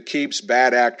that keeps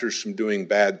bad actors from doing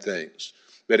bad things.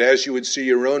 But as you would see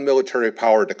your own military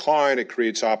power decline, it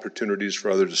creates opportunities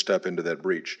for others to step into that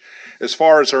breach. As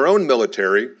far as our own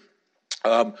military,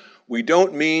 we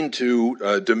don't mean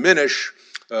to diminish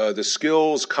the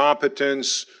skills,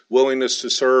 competence, willingness to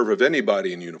serve of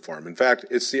anybody in uniform. In fact,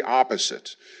 it's the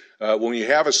opposite. When you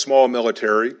have a small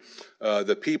military,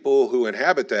 the people who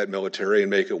inhabit that military and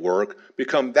make it work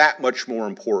become that much more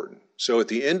important. So at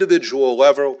the individual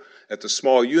level, at the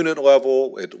small unit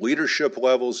level, at leadership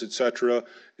levels, etc.,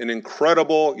 an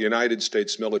incredible United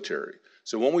States military.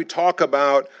 So when we talk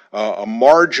about a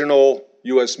marginal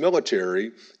U.S.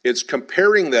 military, it's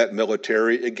comparing that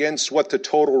military against what the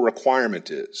total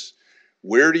requirement is.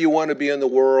 Where do you want to be in the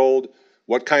world?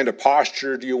 What kind of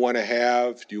posture do you want to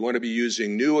have? Do you want to be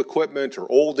using new equipment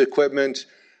or old equipment?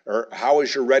 Or how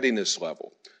is your readiness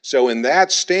level? So in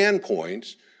that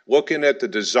standpoint, looking at the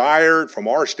desire from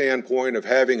our standpoint of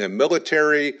having a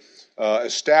military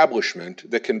establishment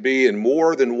that can be in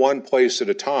more than one place at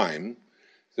a time,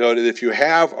 so that if you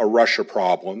have a Russia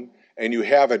problem and you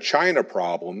have a China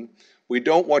problem, we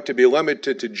don't want to be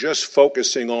limited to just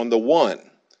focusing on the one.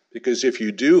 Because if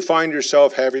you do find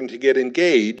yourself having to get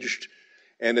engaged,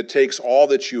 and it takes all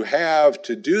that you have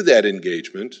to do that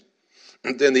engagement,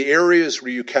 then the areas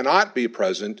where you cannot be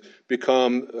present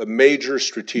become major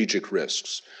strategic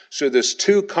risks. So this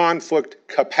two-conflict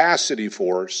capacity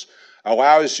force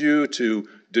allows you to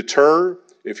deter.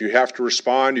 If you have to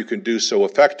respond, you can do so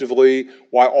effectively,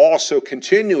 while also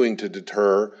continuing to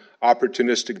deter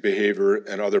opportunistic behavior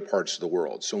in other parts of the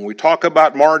world. So when we talk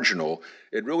about marginal,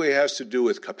 it really has to do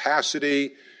with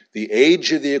capacity, the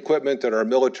age of the equipment that our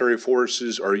military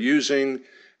forces are using,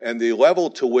 and the level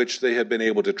to which they have been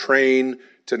able to train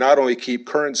to not only keep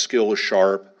current skills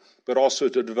sharp, but also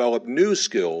to develop new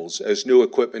skills as new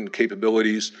equipment and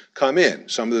capabilities come in.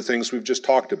 Some of the things we've just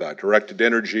talked about, directed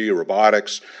energy,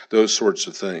 robotics, those sorts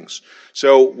of things.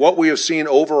 So what we have seen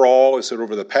overall is that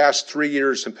over the past 3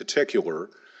 years in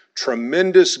particular,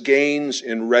 tremendous gains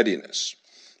in readiness.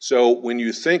 So when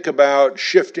you think about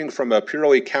shifting from a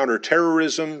purely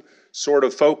counterterrorism sort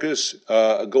of focus,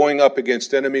 going up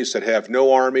against enemies that have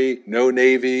no army, no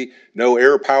navy, no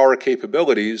air power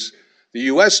capabilities, the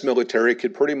U.S. military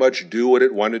could pretty much do what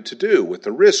it wanted to do, with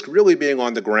the risk really being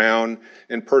on the ground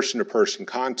and person-to-person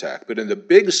contact. But in the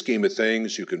big scheme of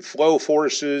things, you can flow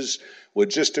forces,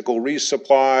 logistical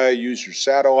resupply, use your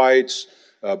satellites,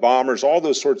 bombers, all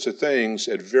those sorts of things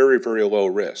at very, very low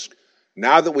risk.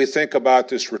 Now that we think about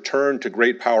this return to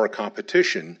great power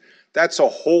competition, that's a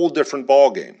whole different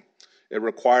ballgame. It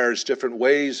requires different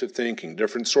ways of thinking,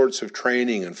 different sorts of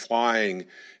training and flying,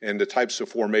 and the types of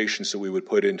formations that we would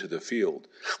put into the field.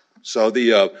 So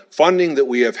the funding that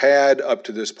we have had up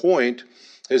to this point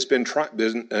has been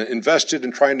invested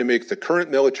in trying to make the current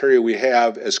military we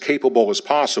have as capable as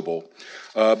possible,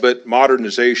 but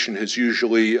modernization has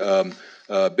usually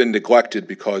been neglected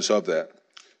because of that.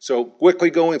 So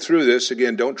quickly going through this,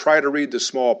 again, don't try to read the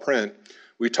small print.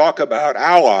 We talk about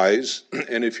allies,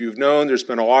 and if you've known, there's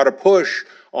been a lot of push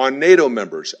on NATO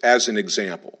members as an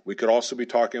example. We could also be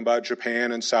talking about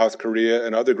Japan and South Korea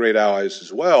and other great allies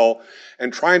as well,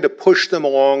 and trying to push them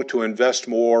along to invest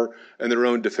more in their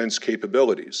own defense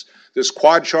capabilities. This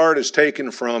quad chart is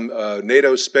taken from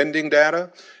NATO spending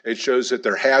data. It shows that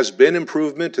there has been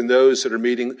improvement in those that are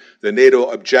meeting the NATO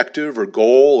objective or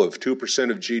goal of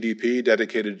 2% of GDP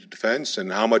dedicated to defense,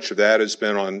 and how much of that has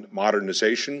been on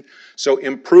modernization. So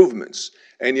improvements.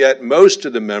 And yet most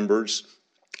of the members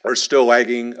are still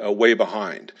lagging way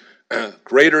behind.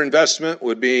 Greater investment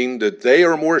would mean that they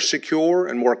are more secure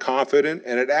and more confident,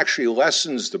 and it actually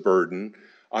lessens the burden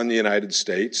on the United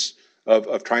States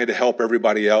of trying to help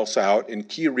everybody else out in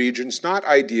key regions, not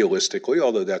idealistically,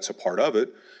 although that's a part of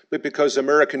it, but because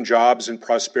American jobs and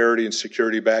prosperity and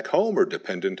security back home are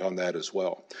dependent on that as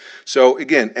well. So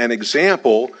again, an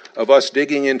example of us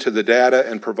digging into the data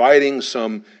and providing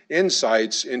some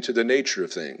insights into the nature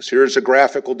of things. Here's a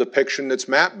graphical depiction that's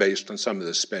map-based on some of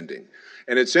this spending.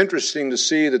 And it's interesting to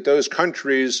see that those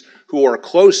countries who are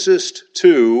closest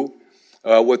to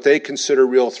what they consider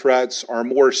real threats are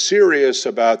more serious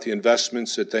about the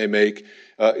investments that they make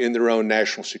in their own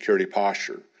national security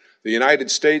posture. The United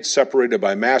States, separated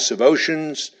by massive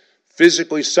oceans,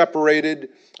 physically separated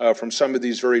from some of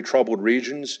these very troubled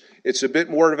regions, it's a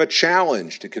bit more of a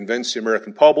challenge to convince the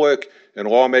American public and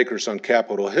lawmakers on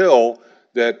Capitol Hill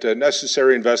that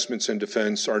necessary investments in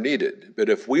defense are needed. But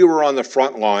if we were on the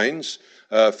front lines,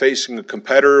 facing a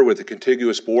competitor with a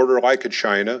contiguous border like a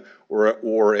China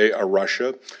or a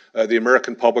Russia, the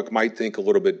American public might think a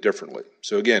little bit differently.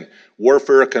 So again,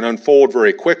 warfare can unfold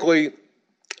very quickly.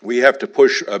 We have to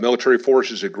push military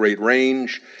forces at great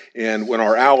range, and when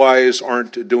our allies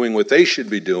aren't doing what they should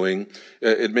be doing,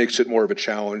 it makes it more of a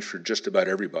challenge for just about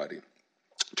everybody.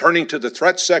 Turning to the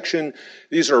threat section,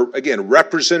 these are, again,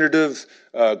 representative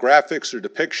graphics or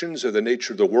depictions of the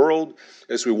nature of the world.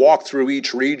 As we walk through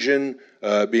each region,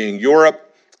 being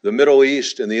Europe, the Middle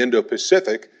East, and the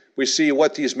Indo-Pacific, we see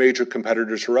what these major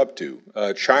competitors are up to.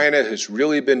 China has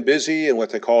really been busy in what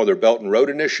they call their Belt and Road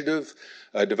Initiative,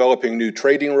 developing new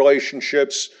trading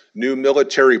relationships, new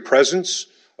military presence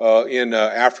in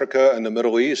Africa and the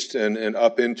Middle East and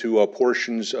up into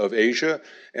portions of Asia.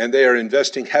 And they are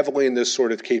investing heavily in this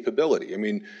sort of capability. I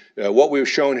mean, what we've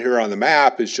shown here on the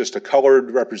map is just a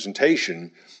colored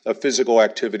representation of physical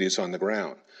activities on the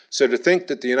ground. So to think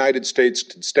that the United States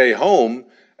could stay home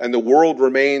and the world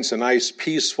remains a nice,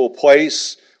 peaceful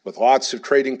place with lots of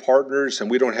trading partners,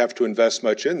 and we don't have to invest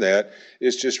much in that,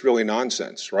 is just really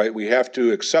nonsense, right? We have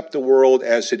to accept the world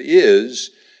as it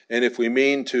is, and if we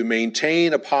mean to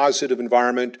maintain a positive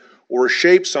environment or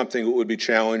shape something that would be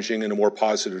challenging in a more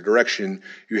positive direction,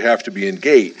 you have to be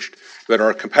engaged. But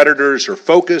our competitors are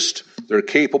focused, they're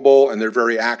capable, and they're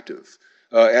very active.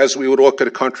 As we would look at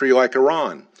a country like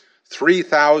Iran,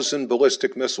 3,000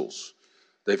 ballistic missiles.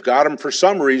 They've got them for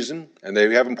some reason, and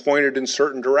they have them pointed in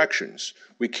certain directions.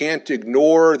 We can't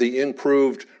ignore the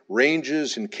improved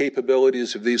ranges and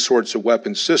capabilities of these sorts of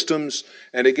weapon systems.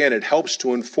 And again, it helps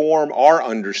to inform our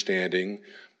understanding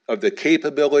of the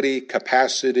capability,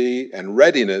 capacity, and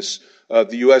readiness of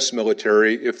the U.S.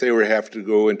 military if they were to have to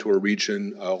go into a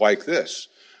region like this.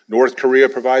 North Korea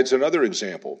provides another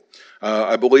example.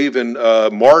 I believe in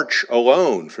March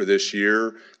alone for this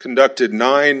year, conducted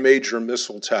 9 major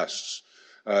missile tests.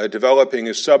 Developing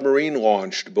a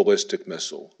submarine-launched ballistic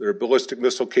missile. Their ballistic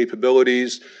missile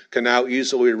capabilities can now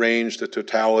easily range the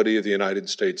totality of the United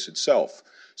States itself.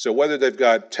 So whether they've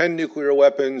got 10 nuclear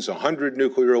weapons, 100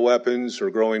 nuclear weapons, or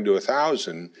growing to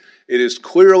 1,000, it is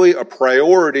clearly a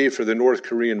priority for the North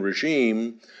Korean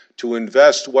regime to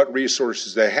invest what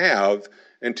resources they have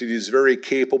into these very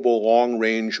capable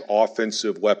long-range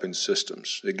offensive weapon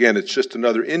systems. Again, it's just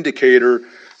another indicator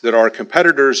that our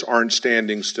competitors aren't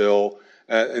standing still,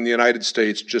 and the United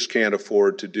States just can't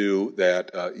afford to do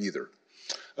that either.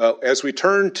 As we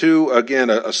turn to, again,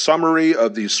 a summary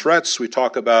of these threats, we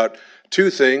talk about 2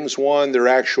 things. One, their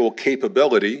actual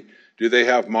capability. Do they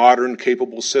have modern,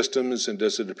 capable systems, and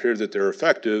does it appear that they're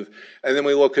effective? And then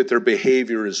we look at their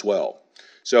behavior as well.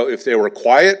 So if they were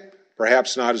quiet,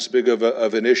 perhaps not as big of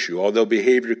an issue, although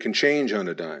behavior can change on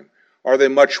a dime. Are they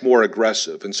much more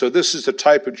aggressive? And so this is the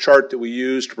type of chart that we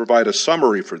use to provide a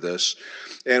summary for this.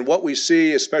 And what we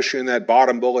see, especially in that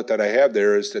bottom bullet that I have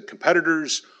there, is that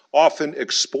competitors often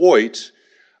exploit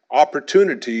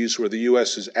opportunities where the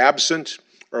U.S. is absent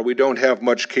or we don't have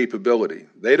much capability.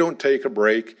 They don't take a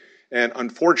break. And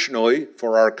unfortunately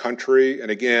for our country,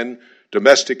 and again,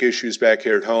 domestic issues back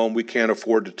here at home, we can't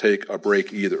afford to take a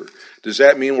break either. Does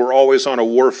that mean we're always on a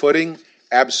war footing?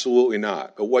 Absolutely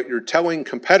not. But what you're telling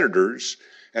competitors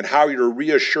and how you're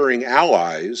reassuring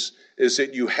allies is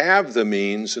that you have the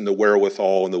means and the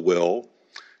wherewithal and the will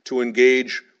to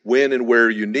engage when and where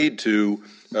you need to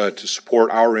support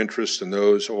our interests and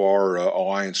those of our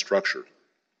alliance structure.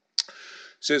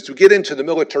 So as we get into the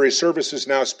military services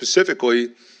now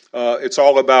specifically, it's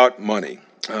all about money.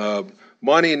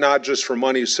 Money not just for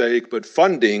money's sake, but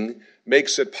funding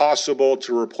makes it possible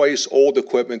to replace old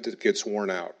equipment that gets worn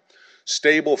out.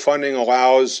 Stable funding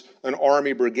allows an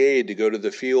Army brigade to go to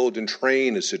the field and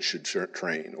train as it should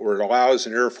train, or it allows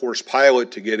an Air Force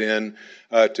pilot to get in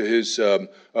to his or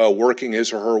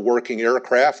her working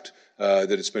aircraft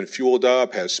that it's been fueled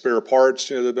up, has spare parts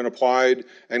that have been applied,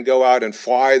 and go out and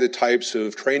fly the types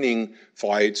of training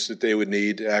flights that they would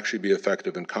need to actually be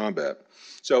effective in combat.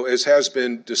 So as has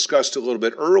been discussed a little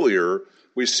bit earlier,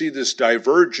 we see this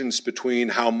divergence between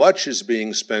how much is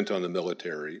being spent on the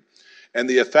military and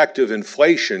the effect of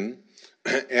inflation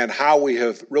and how we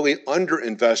have really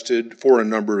underinvested for a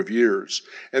number of years.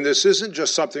 And this isn't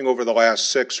just something over the last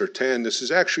 6 or 10, this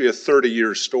is actually a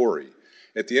 30-year story.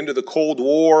 At the end of the Cold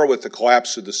War, with the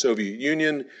collapse of the Soviet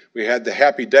Union, we had the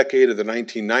happy decade of the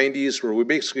 1990s where we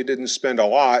basically didn't spend a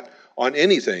lot on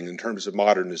anything in terms of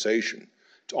modernization.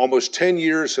 Almost 10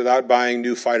 years without buying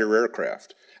new fighter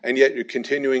aircraft. And yet you're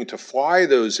continuing to fly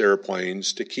those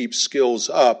airplanes to keep skills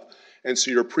up, and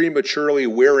so you're prematurely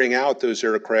wearing out those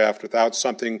aircraft without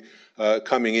something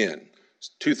coming in.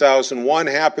 2001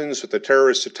 happens with the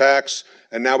terrorist attacks,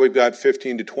 and now we've got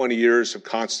 15 to 20 years of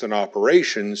constant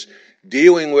operations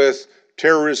dealing with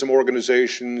terrorism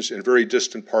organizations in very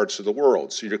distant parts of the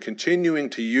world. So you're continuing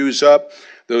to use up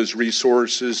those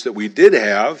resources that we did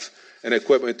have and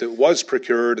equipment that was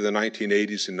procured in the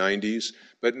 1980s and 90s,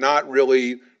 but not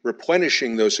really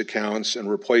replenishing those accounts and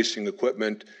replacing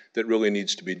equipment that really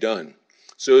needs to be done.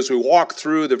 So as we walk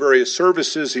through the various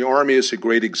services, the Army is a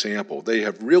great example. They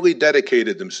have really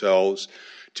dedicated themselves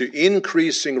to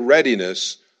increasing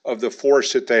readiness of the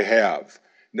force that they have.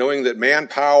 Knowing that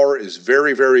manpower is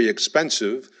very, very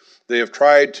expensive, They have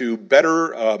tried to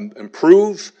better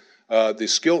improve the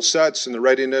skill sets and the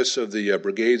readiness of the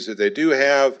brigades that they do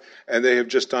have, and they have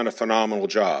just done a phenomenal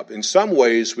job. In some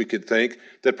ways, we could think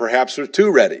that perhaps they're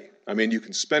too ready. I mean, you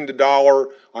can spend $1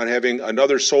 on having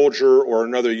another soldier or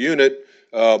another unit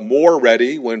more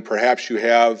ready when perhaps you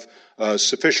have a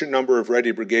sufficient number of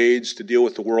ready brigades to deal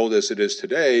with the world as it is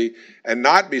today, and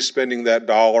not be spending that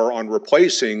 $1 on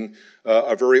replacing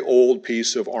a very old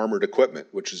piece of armored equipment,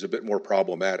 which is a bit more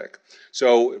problematic.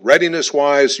 So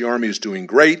readiness-wise, the Army is doing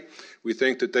great. We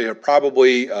think that they have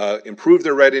probably improved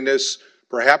their readiness,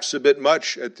 perhaps a bit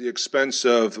much at the expense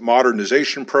of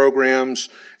modernization programs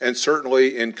and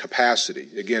certainly in capacity.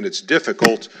 Again, it's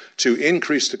difficult to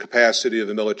increase the capacity of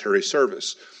the military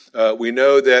service. We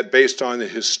know that based on the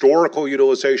historical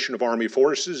utilization of Army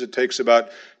forces, it takes about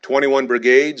 21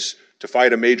 brigades to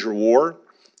fight a major war.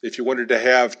 If you wanted to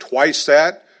have twice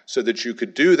that so that you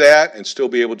could do that and still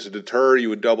be able to deter, you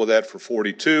would double that for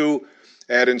 42.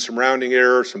 Add in some rounding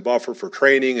error, some buffer for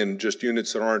training, and just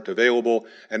units that aren't available,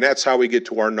 and that's how we get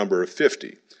to our number of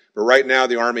 50. But right now,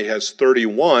 the Army has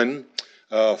 31,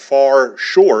 far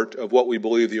short of what we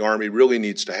believe the Army really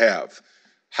needs to have.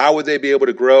 How would they be able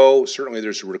to grow? Certainly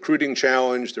there's a recruiting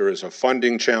challenge, there is a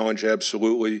funding challenge,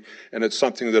 absolutely, and it's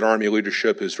something that Army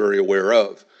leadership is very aware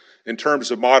of. In terms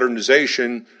of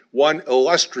modernization, one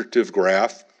illustrative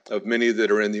graph of many that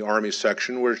are in the Army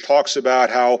section, where it talks about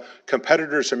how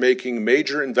competitors are making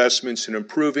major investments in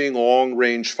improving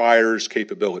long-range fires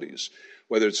capabilities,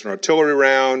 whether it's an artillery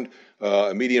round,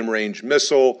 a medium-range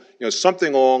missile,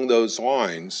 something along those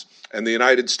lines. And the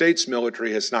United States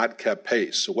military has not kept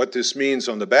pace. So what this means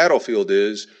on the battlefield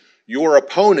is your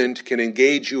opponent can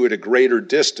engage you at a greater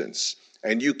distance,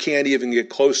 and you can't even get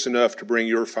close enough to bring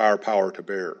your firepower to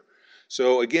bear.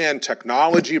 So again,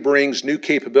 technology brings new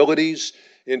capabilities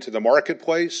into the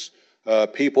marketplace.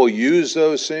 People use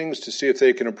those things to see if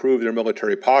they can improve their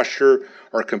military posture.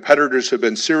 Our competitors have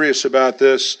been serious about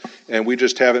this, and we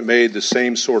just haven't made the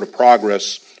same sort of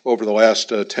progress over the last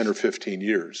 10 or 15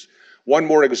 years. One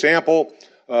more example,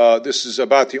 this is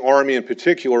about the Army in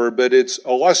particular, but it's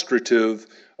illustrative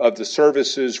of the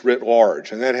services writ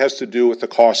large, and that has to do with the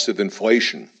cost of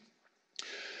inflation.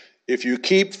 If you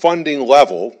keep funding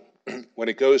level when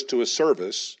it goes to a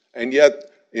service, and yet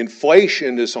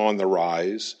inflation is on the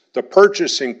rise, the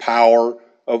purchasing power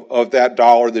of that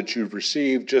dollar that you've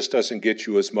received just doesn't get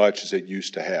you as much as it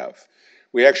used to have.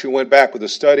 We actually went back with a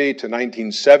study to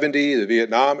 1970, the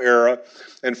Vietnam era,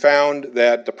 and found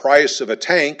that the price of a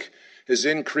tank has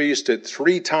increased at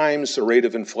 3 times the rate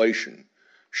of inflation.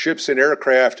 Ships and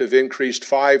aircraft have increased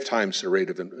 5 times the rate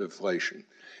of inflation.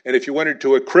 And if you wanted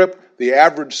to equip the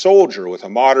average soldier with a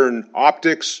modern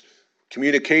optics,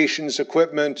 communications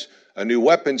equipment, a new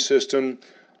weapon system,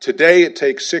 today it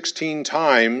takes 16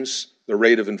 times the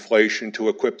rate of inflation to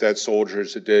equip that soldier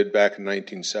as it did back in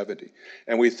 1970.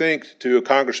 And we think, to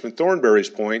Congressman Thornberry's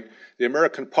point, the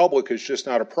American public is just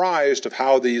not apprised of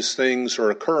how these things are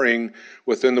occurring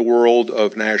within the world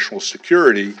of national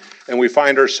security. And we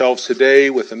find ourselves today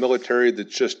with a military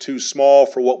that's just too small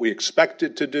for what we expect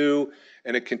it to do,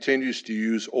 and it continues to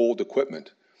use old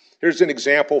equipment. Here's an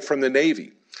example from the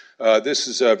Navy. This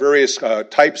is various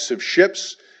types of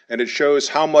ships, and it shows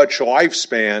how much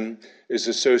lifespan is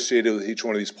associated with each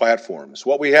one of these platforms.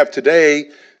 What we have today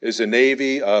is a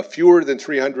Navy fewer than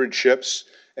 300 ships,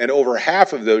 and over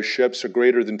half of those ships are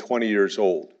greater than 20 years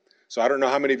old. So I don't know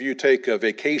how many of you take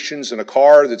vacations in a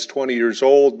car that's 20 years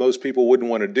old. Most people wouldn't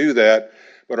want to do that,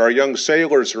 but our young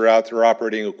sailors are out there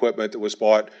operating equipment that was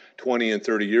bought 20 and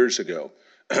 30 years ago.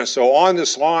 So on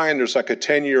this line, there's like a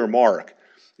 10-year mark.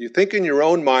 You think in your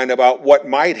own mind about what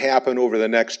might happen over the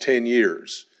next 10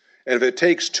 years. And if it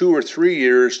takes 2 or 3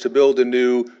 years to build a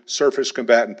new surface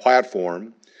combatant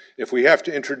platform, if we have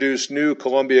to introduce new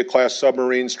Columbia-class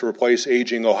submarines to replace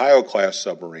aging Ohio-class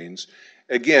submarines,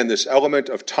 again, this element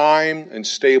of time and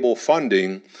stable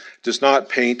funding does not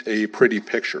paint a pretty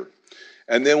picture.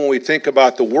 And then when we think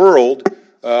about the world,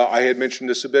 I had mentioned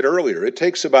this a bit earlier, it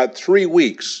takes about 3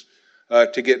 weeks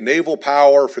to get naval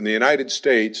power from the United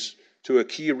States to a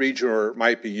key region where it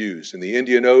might be used, in the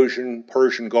Indian Ocean,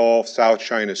 Persian Gulf, South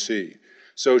China Sea.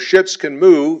 So ships can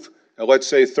move at, let's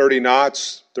say, 30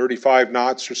 knots, 35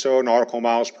 knots or so, nautical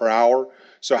miles per hour.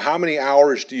 So how many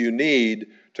hours do you need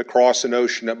to cross an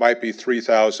ocean that might be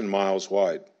 3,000 miles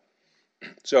wide?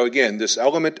 So again, this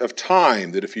element of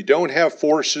time, that if you don't have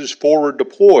forces forward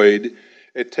deployed,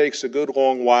 it takes a good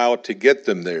long while to get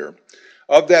them there.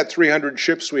 Of that 300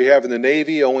 ships we have in the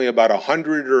Navy, only about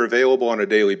 100 are available on a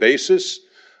daily basis.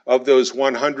 Of those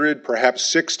 100, perhaps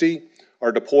 60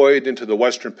 are deployed into the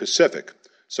Western Pacific.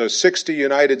 So 60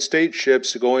 United States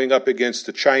ships going up against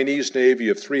the Chinese Navy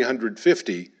of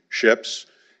 350 ships,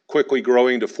 quickly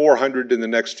growing to 400 in the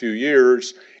next few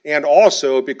years. And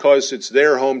also, because it's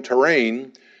their home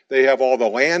terrain, they have all the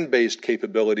land-based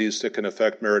capabilities that can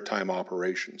affect maritime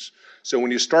operations. So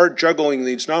when you start juggling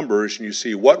these numbers and you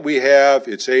see what we have,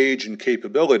 its age and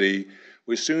capability,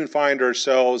 we soon find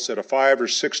ourselves at a 5 or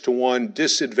 6 to 1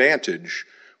 disadvantage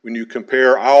when you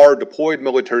compare our deployed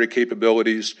military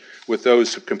capabilities with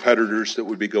those of competitors that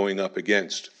would be going up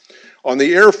against. On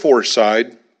the Air Force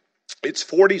side, it's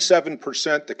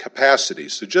 47% the capacity,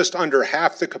 so just under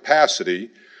half the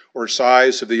capacity or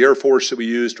size of the Air Force that we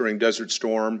used during Desert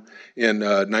Storm in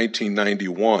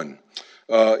 1991.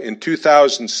 In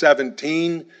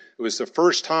 2017, it was the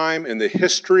first time in the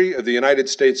history of the United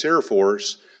States Air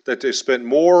Force that they spent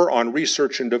more on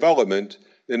research and development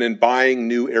than in buying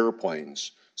new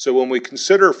airplanes. So when we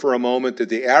consider for a moment that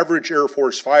the average Air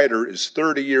Force fighter is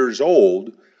 30 years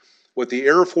old, what the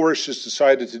Air Force has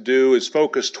decided to do is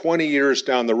focus 20 years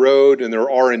down the road in their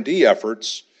R&D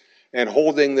efforts and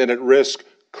holding them at risk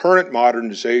current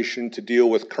modernization to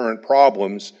deal with current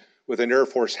problems with an Air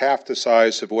Force half the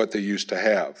size of what they used to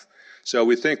have. So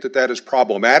we think that that is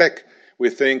problematic. We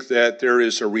think that there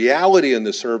is a reality in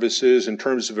the services in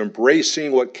terms of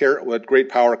embracing what great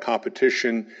power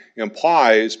competition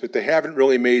implies, but they haven't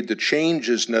really made the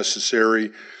changes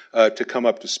necessary to come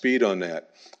up to speed on that.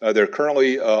 They're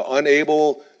currently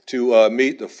unable to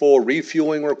meet the full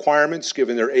refueling requirements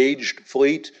given their aged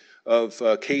fleet of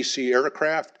KC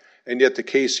aircraft, and yet the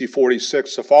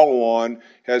KC-46, the follow-on,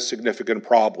 has significant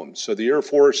problems. So the Air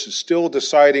Force is still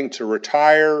deciding to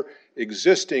retire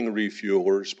existing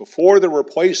refuelers before the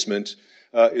replacement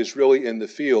is really in the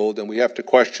field, and we have to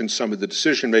question some of the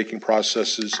decision-making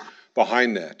processes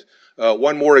behind that.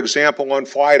 One more example on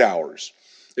flight hours.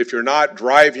 If you're not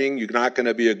driving, you're not going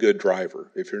to be a good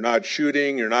driver. If you're not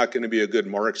shooting, you're not going to be a good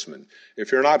marksman.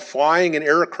 If you're not flying an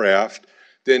aircraft,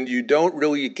 then you don't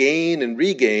really gain and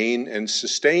regain and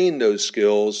sustain those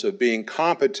skills of being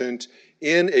competent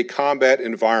in a combat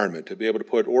environment, to be able to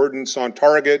put ordnance on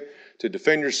target, to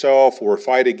defend yourself or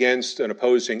fight against an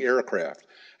opposing aircraft.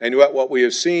 And what we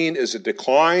have seen is a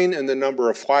decline in the number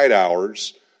of flight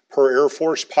hours per Air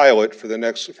Force pilot for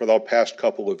the past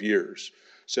couple of years.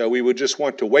 So we would just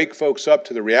want to wake folks up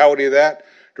to the reality of that.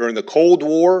 During the Cold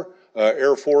War,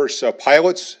 Air Force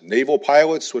pilots, naval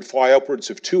pilots, would fly upwards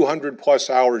of 200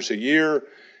 plus hours a year.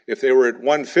 If they were at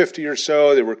 150 or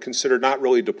so, they were considered not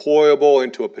really deployable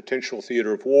into a potential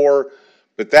theater of war.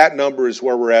 But that number is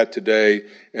where we're at today,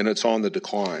 and it's on the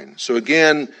decline. So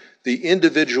again, the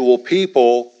individual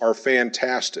people are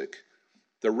fantastic.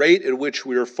 The rate at which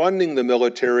we are funding the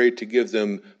military to give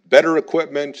them better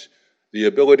equipment, the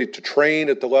ability to train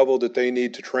at the level that they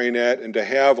need to train at, and to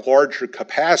have larger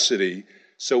capacity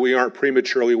so we aren't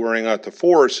prematurely wearing out the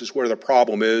force is where the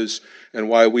problem is, and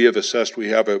why we have assessed we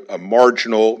have a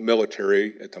marginal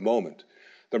military at the moment.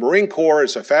 The Marine Corps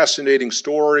is a fascinating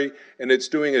story, and it's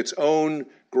doing its own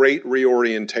great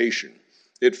reorientation.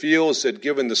 It feels that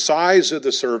given the size of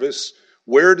the service,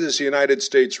 where does the United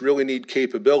States really need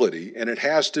capability? And it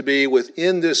has to be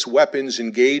within this weapons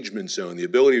engagement zone, the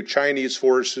ability of Chinese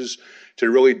forces to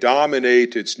really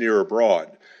dominate its near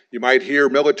abroad. You might hear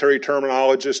military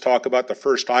terminologists talk about the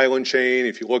first island chain.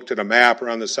 If you looked at a map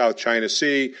around the South China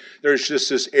Sea, there's just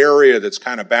this area that's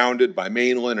kind of bounded by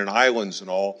mainland and islands and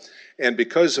all. And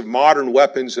because of modern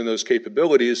weapons and those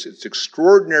capabilities, it's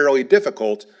extraordinarily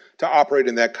difficult to operate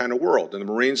in that kind of world. And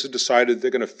the Marines have decided they're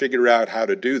going to figure out how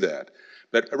to do that.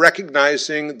 But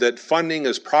recognizing that funding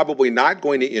is probably not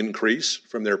going to increase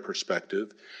from their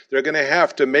perspective, they're going to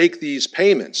have to make these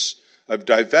payments of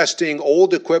divesting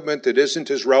old equipment that isn't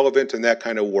as relevant in that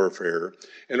kind of warfare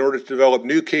in order to develop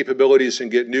new capabilities and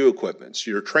get new equipment.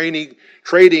 So you're trading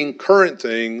current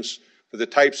things for the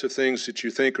types of things that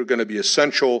you think are going to be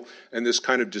essential in this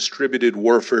kind of distributed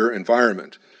warfare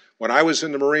environment. When I was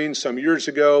in the Marines some years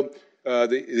ago,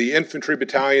 the infantry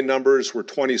battalion numbers were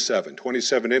 27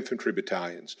 infantry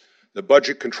battalions. The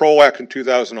Budget Control Act in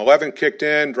 2011 kicked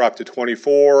in, dropped to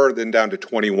 24, then down to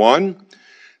 21.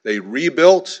 They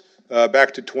rebuilt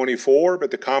back to 24,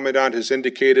 but the Commandant has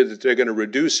indicated that they're going to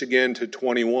reduce again to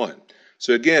 21.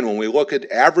 So again, when we look at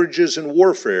averages in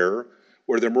warfare,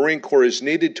 where the Marine Corps is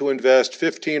needed to invest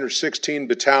 15 or 16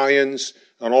 battalions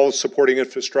on all the supporting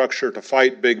infrastructure to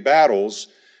fight big battles,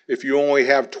 if you only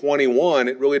have 21,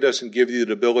 it really doesn't give you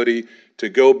the ability to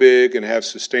go big and have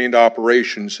sustained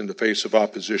operations in the face of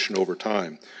opposition over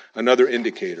time. Another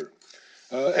indicator.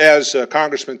 As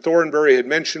Congressman Thornberry had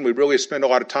mentioned, we really spend a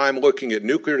lot of time looking at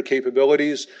nuclear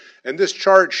capabilities, and this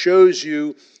chart shows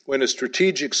you when a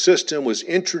strategic system was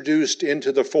introduced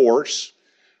into the force,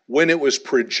 when it was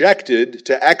projected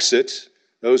to exit,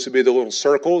 those would be the little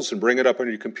circles, and bring it up on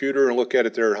your computer and look at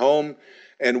it there at home,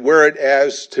 and where it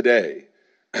is today.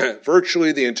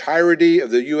 Virtually the entirety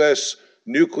of the U.S.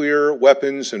 nuclear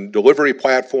weapons and delivery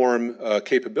platform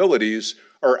capabilities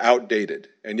are outdated,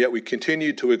 and yet we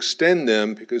continue to extend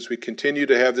them because we continue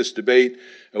to have this debate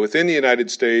within the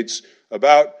United States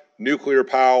about nuclear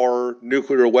power,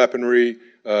 nuclear weaponry,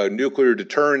 nuclear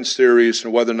deterrence theories,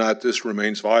 and whether or not this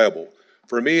remains viable.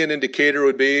 For me, an indicator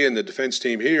would be, and the defense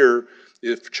team here,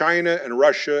 if China and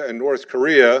Russia and North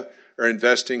Korea are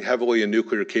investing heavily in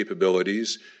nuclear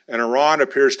capabilities, and Iran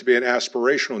appears to be an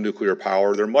aspirational nuclear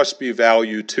power, there must be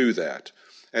value to that.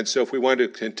 And so if we want to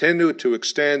continue to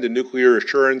extend the nuclear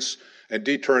assurance and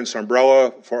deterrence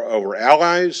umbrella for our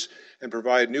allies and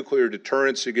provide nuclear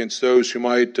deterrence against those who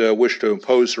might wish to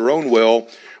impose their own will,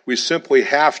 we simply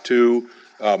have to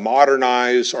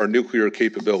modernize our nuclear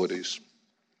capabilities.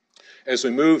 As we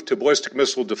move to ballistic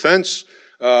missile defense,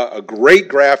 a great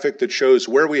graphic that shows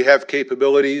where we have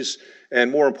capabilities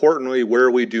and, more importantly, where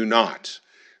we do not.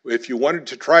 If you wanted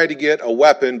to try to get a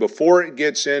weapon before it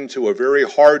gets into a very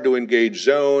hard-to-engage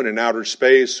zone in outer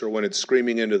space or when it's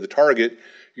screaming into the target,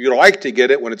 you'd like to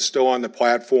get it when it's still on the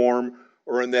platform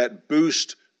or in that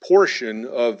boost portion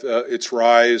of its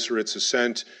rise or its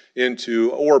ascent into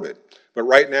orbit. But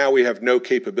right now we have no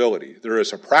capability. There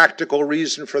is a practical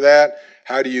reason for that.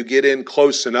 How do you get in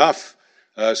close enough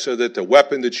so that the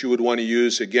weapon that you would want to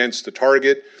use against the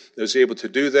target is able to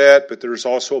do that? But there's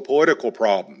also a political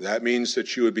problem. That means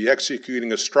that you would be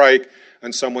executing a strike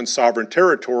on someone's sovereign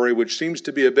territory, which seems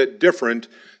to be a bit different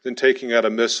than taking out a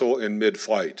missile in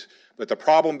mid-flight. But the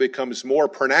problem becomes more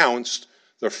pronounced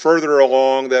the further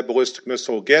along that ballistic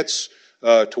missile gets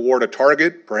toward a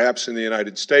target, perhaps in the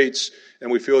United States, and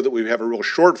we feel that we have a real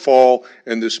shortfall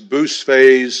in this boost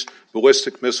phase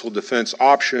ballistic missile defense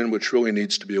option, which really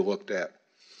needs to be looked at.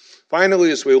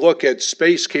 Finally, as we look at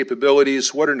space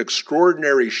capabilities, what an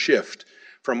extraordinary shift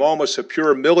from almost a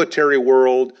pure military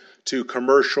world to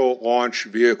commercial launch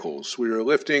vehicles. We are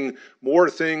lifting more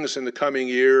things in the coming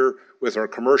year with our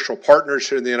commercial partners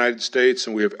here in the United States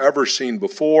than we have ever seen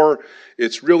before.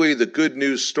 It's really the good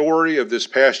news story of this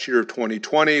past year of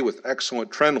 2020 with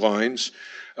excellent trend lines.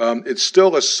 It's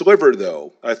still a sliver,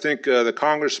 though. I think the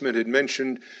congressman had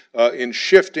mentioned in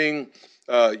shifting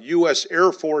U.S.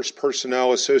 Air Force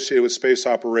personnel associated with space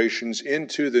operations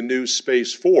into the new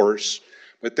Space Force,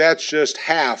 but that's just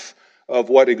half of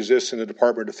what exists in the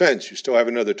Department of Defense. You still have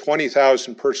another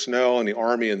 20,000 personnel in the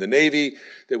Army and the Navy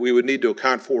that we would need to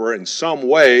account for in some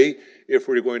way if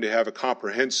we're going to have a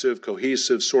comprehensive,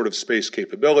 cohesive sort of space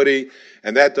capability,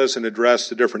 and that doesn't address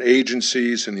the different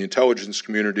agencies and the intelligence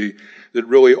community that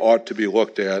really ought to be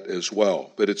looked at as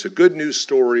well. But it's a good news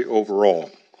story overall.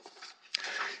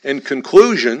 In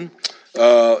conclusion,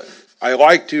 I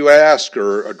like to ask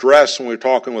or address when we're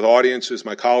talking with audiences,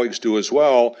 my colleagues do as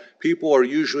well, people are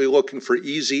usually looking for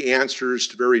easy answers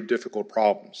to very difficult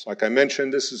problems. Like I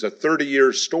mentioned, this is a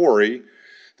 30-year story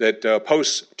that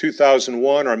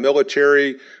post-2001, our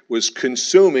military was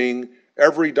consuming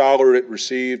every dollar it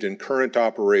received in current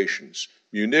operations.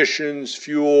 Munitions,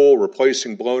 fuel,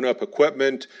 replacing blown-up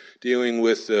equipment, dealing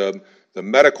with the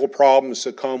medical problems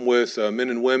that come with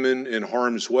men and women in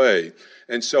harm's way.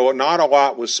 And so not a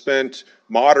lot was spent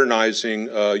modernizing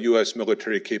U.S.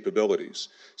 military capabilities.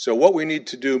 So what we need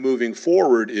to do moving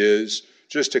forward is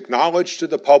just acknowledge to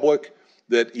the public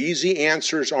that easy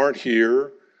answers aren't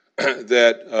here,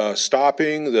 that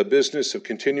stopping the business of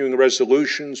continuing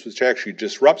resolutions, which actually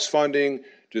disrupts funding,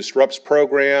 disrupts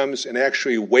programs, and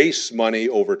actually wastes money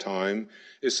over time,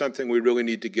 is something we really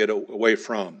need to get away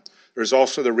from. There's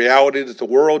also the reality that the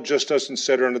world just doesn't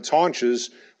sit on its haunches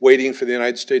waiting for the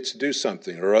United States to do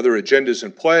something. There are other agendas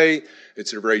in play.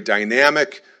 It's a very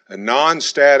dynamic, a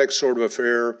non-static sort of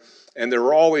affair, and there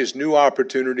are always new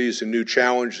opportunities and new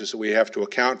challenges that we have to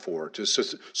account for.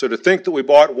 So to think that we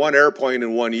bought one airplane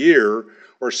in 1 year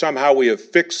or somehow we have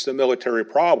fixed the military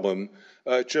problem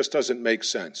just doesn't make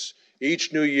sense.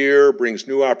 Each new year brings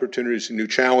new opportunities and new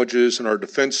challenges, and our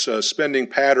defense spending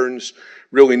patterns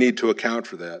really need to account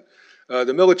for that.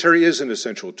 The military is an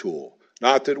essential tool.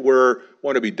 Not that we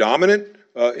want to be dominant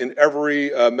in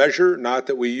every measure, not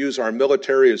that we use our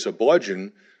military as a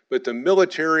bludgeon, but the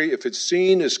military, if it's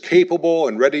seen as capable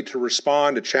and ready to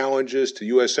respond to challenges to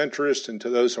U.S. interests and to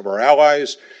those of our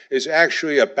allies, is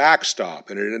actually a backstop,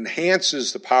 and it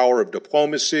enhances the power of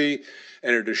diplomacy,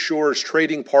 and it assures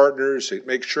trading partners, it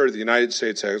makes sure the United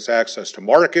States has access to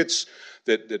markets,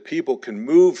 that people can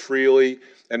move freely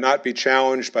and not be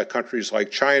challenged by countries like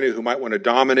China, who might want to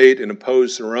dominate and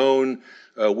impose their own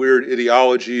weird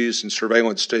ideologies and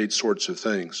surveillance state sorts of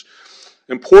things.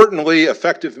 Importantly,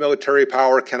 effective military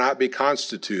power cannot be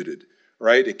constituted,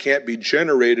 right? It can't be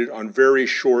generated on very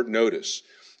short notice.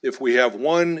 If we have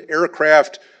one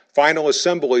aircraft final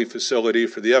assembly facility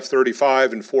for the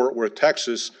F-35 in Fort Worth,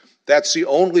 Texas, that's the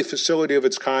only facility of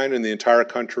its kind in the entire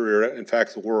country, or in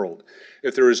fact the world.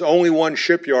 If there is only one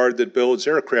shipyard that builds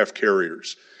aircraft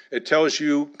carriers, it tells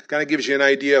you, kind of gives you an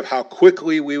idea of how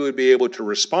quickly we would be able to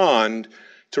respond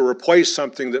to replace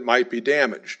something that might be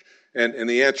damaged. And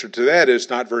the answer to that is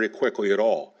not very quickly at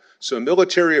all. So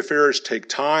military affairs take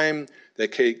time. They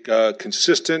take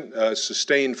consistent,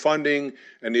 sustained funding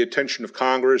and the attention of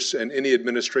Congress and any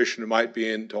administration that might be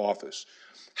into office.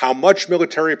 How much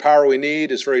military power we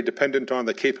need is very dependent on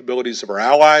the capabilities of our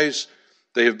allies.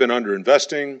 They have been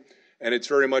underinvesting, and it's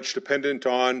very much dependent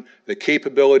on the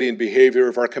capability and behavior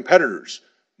of our competitors.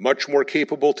 Much more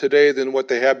capable today than what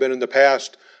they have been in the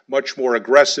past, much more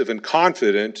aggressive and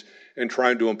confident in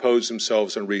trying to impose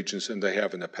themselves on regions than they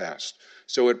have in the past.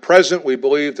 So at present, we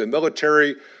believe the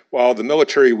military, while the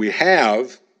military we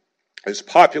have is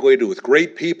populated with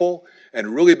great people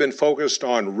and really been focused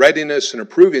on readiness and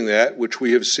improving that, which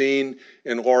we have seen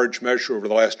in large measure over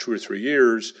the last 2 or 3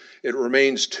 years, it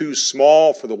remains too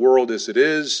small for the world as it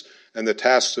is and the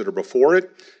tasks that are before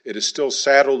it. It is still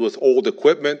saddled with old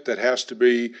equipment that has to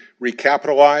be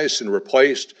recapitalized and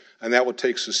replaced, and that will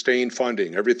take sustained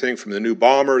funding. Everything from the new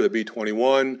bomber, the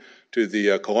B-21, to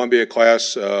the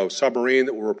Columbia-class submarine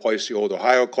that will replace the old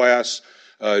Ohio-class,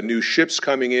 new ships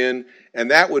coming in,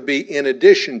 and that would be in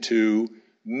addition to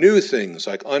new things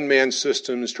like unmanned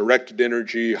systems, directed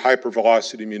energy,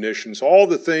 hypervelocity munitions, all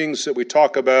the things that we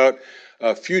talk about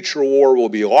future war will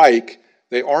be like.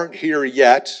 They aren't here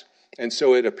yet, and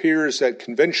so it appears that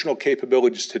conventional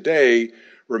capabilities today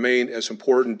remain as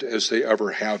important as they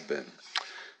ever have been.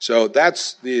 So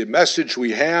that's the message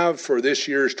we have for this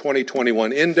year's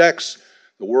 2021 index.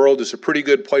 The world is a pretty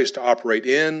good place to operate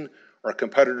in. Our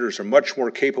competitors are much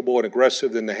more capable and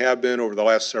aggressive than they have been over the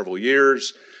last several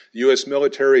years. The U.S.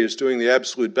 military is doing the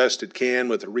absolute best it can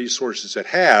with the resources it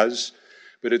has,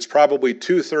 but it's probably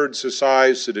 2/3 the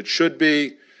size that it should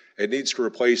be. It needs to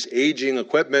replace aging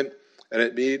equipment, and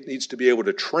it needs to be able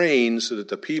to train so that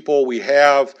the people we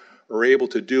have are able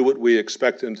to do what we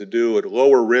expect them to do at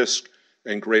lower risk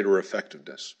and greater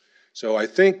effectiveness. So I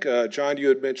think, John, you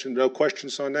had mentioned no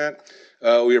questions on that.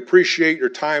 We appreciate your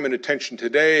time and attention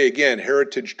today. Again,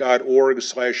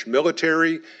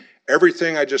 heritage.org/military.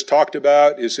 Everything I just talked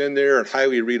about is in there in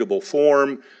highly readable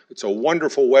form. It's a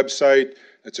wonderful website.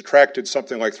 It's attracted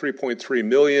something like 3.3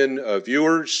 million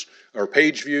viewers or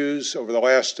page views over the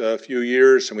last few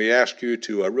years, and we ask you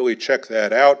to really check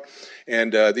that out.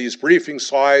 And these briefing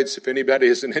slides, if anybody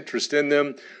has an interest in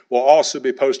them, will also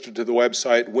be posted to the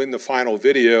website when the final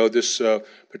video, this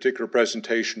particular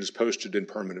presentation, is posted in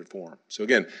permanent form. So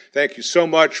again, thank you so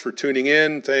much for tuning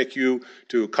in. Thank you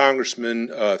to Congressman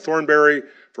Thornberry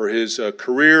for his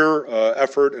career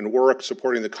effort and work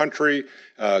supporting the country.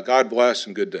 God bless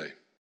and good day.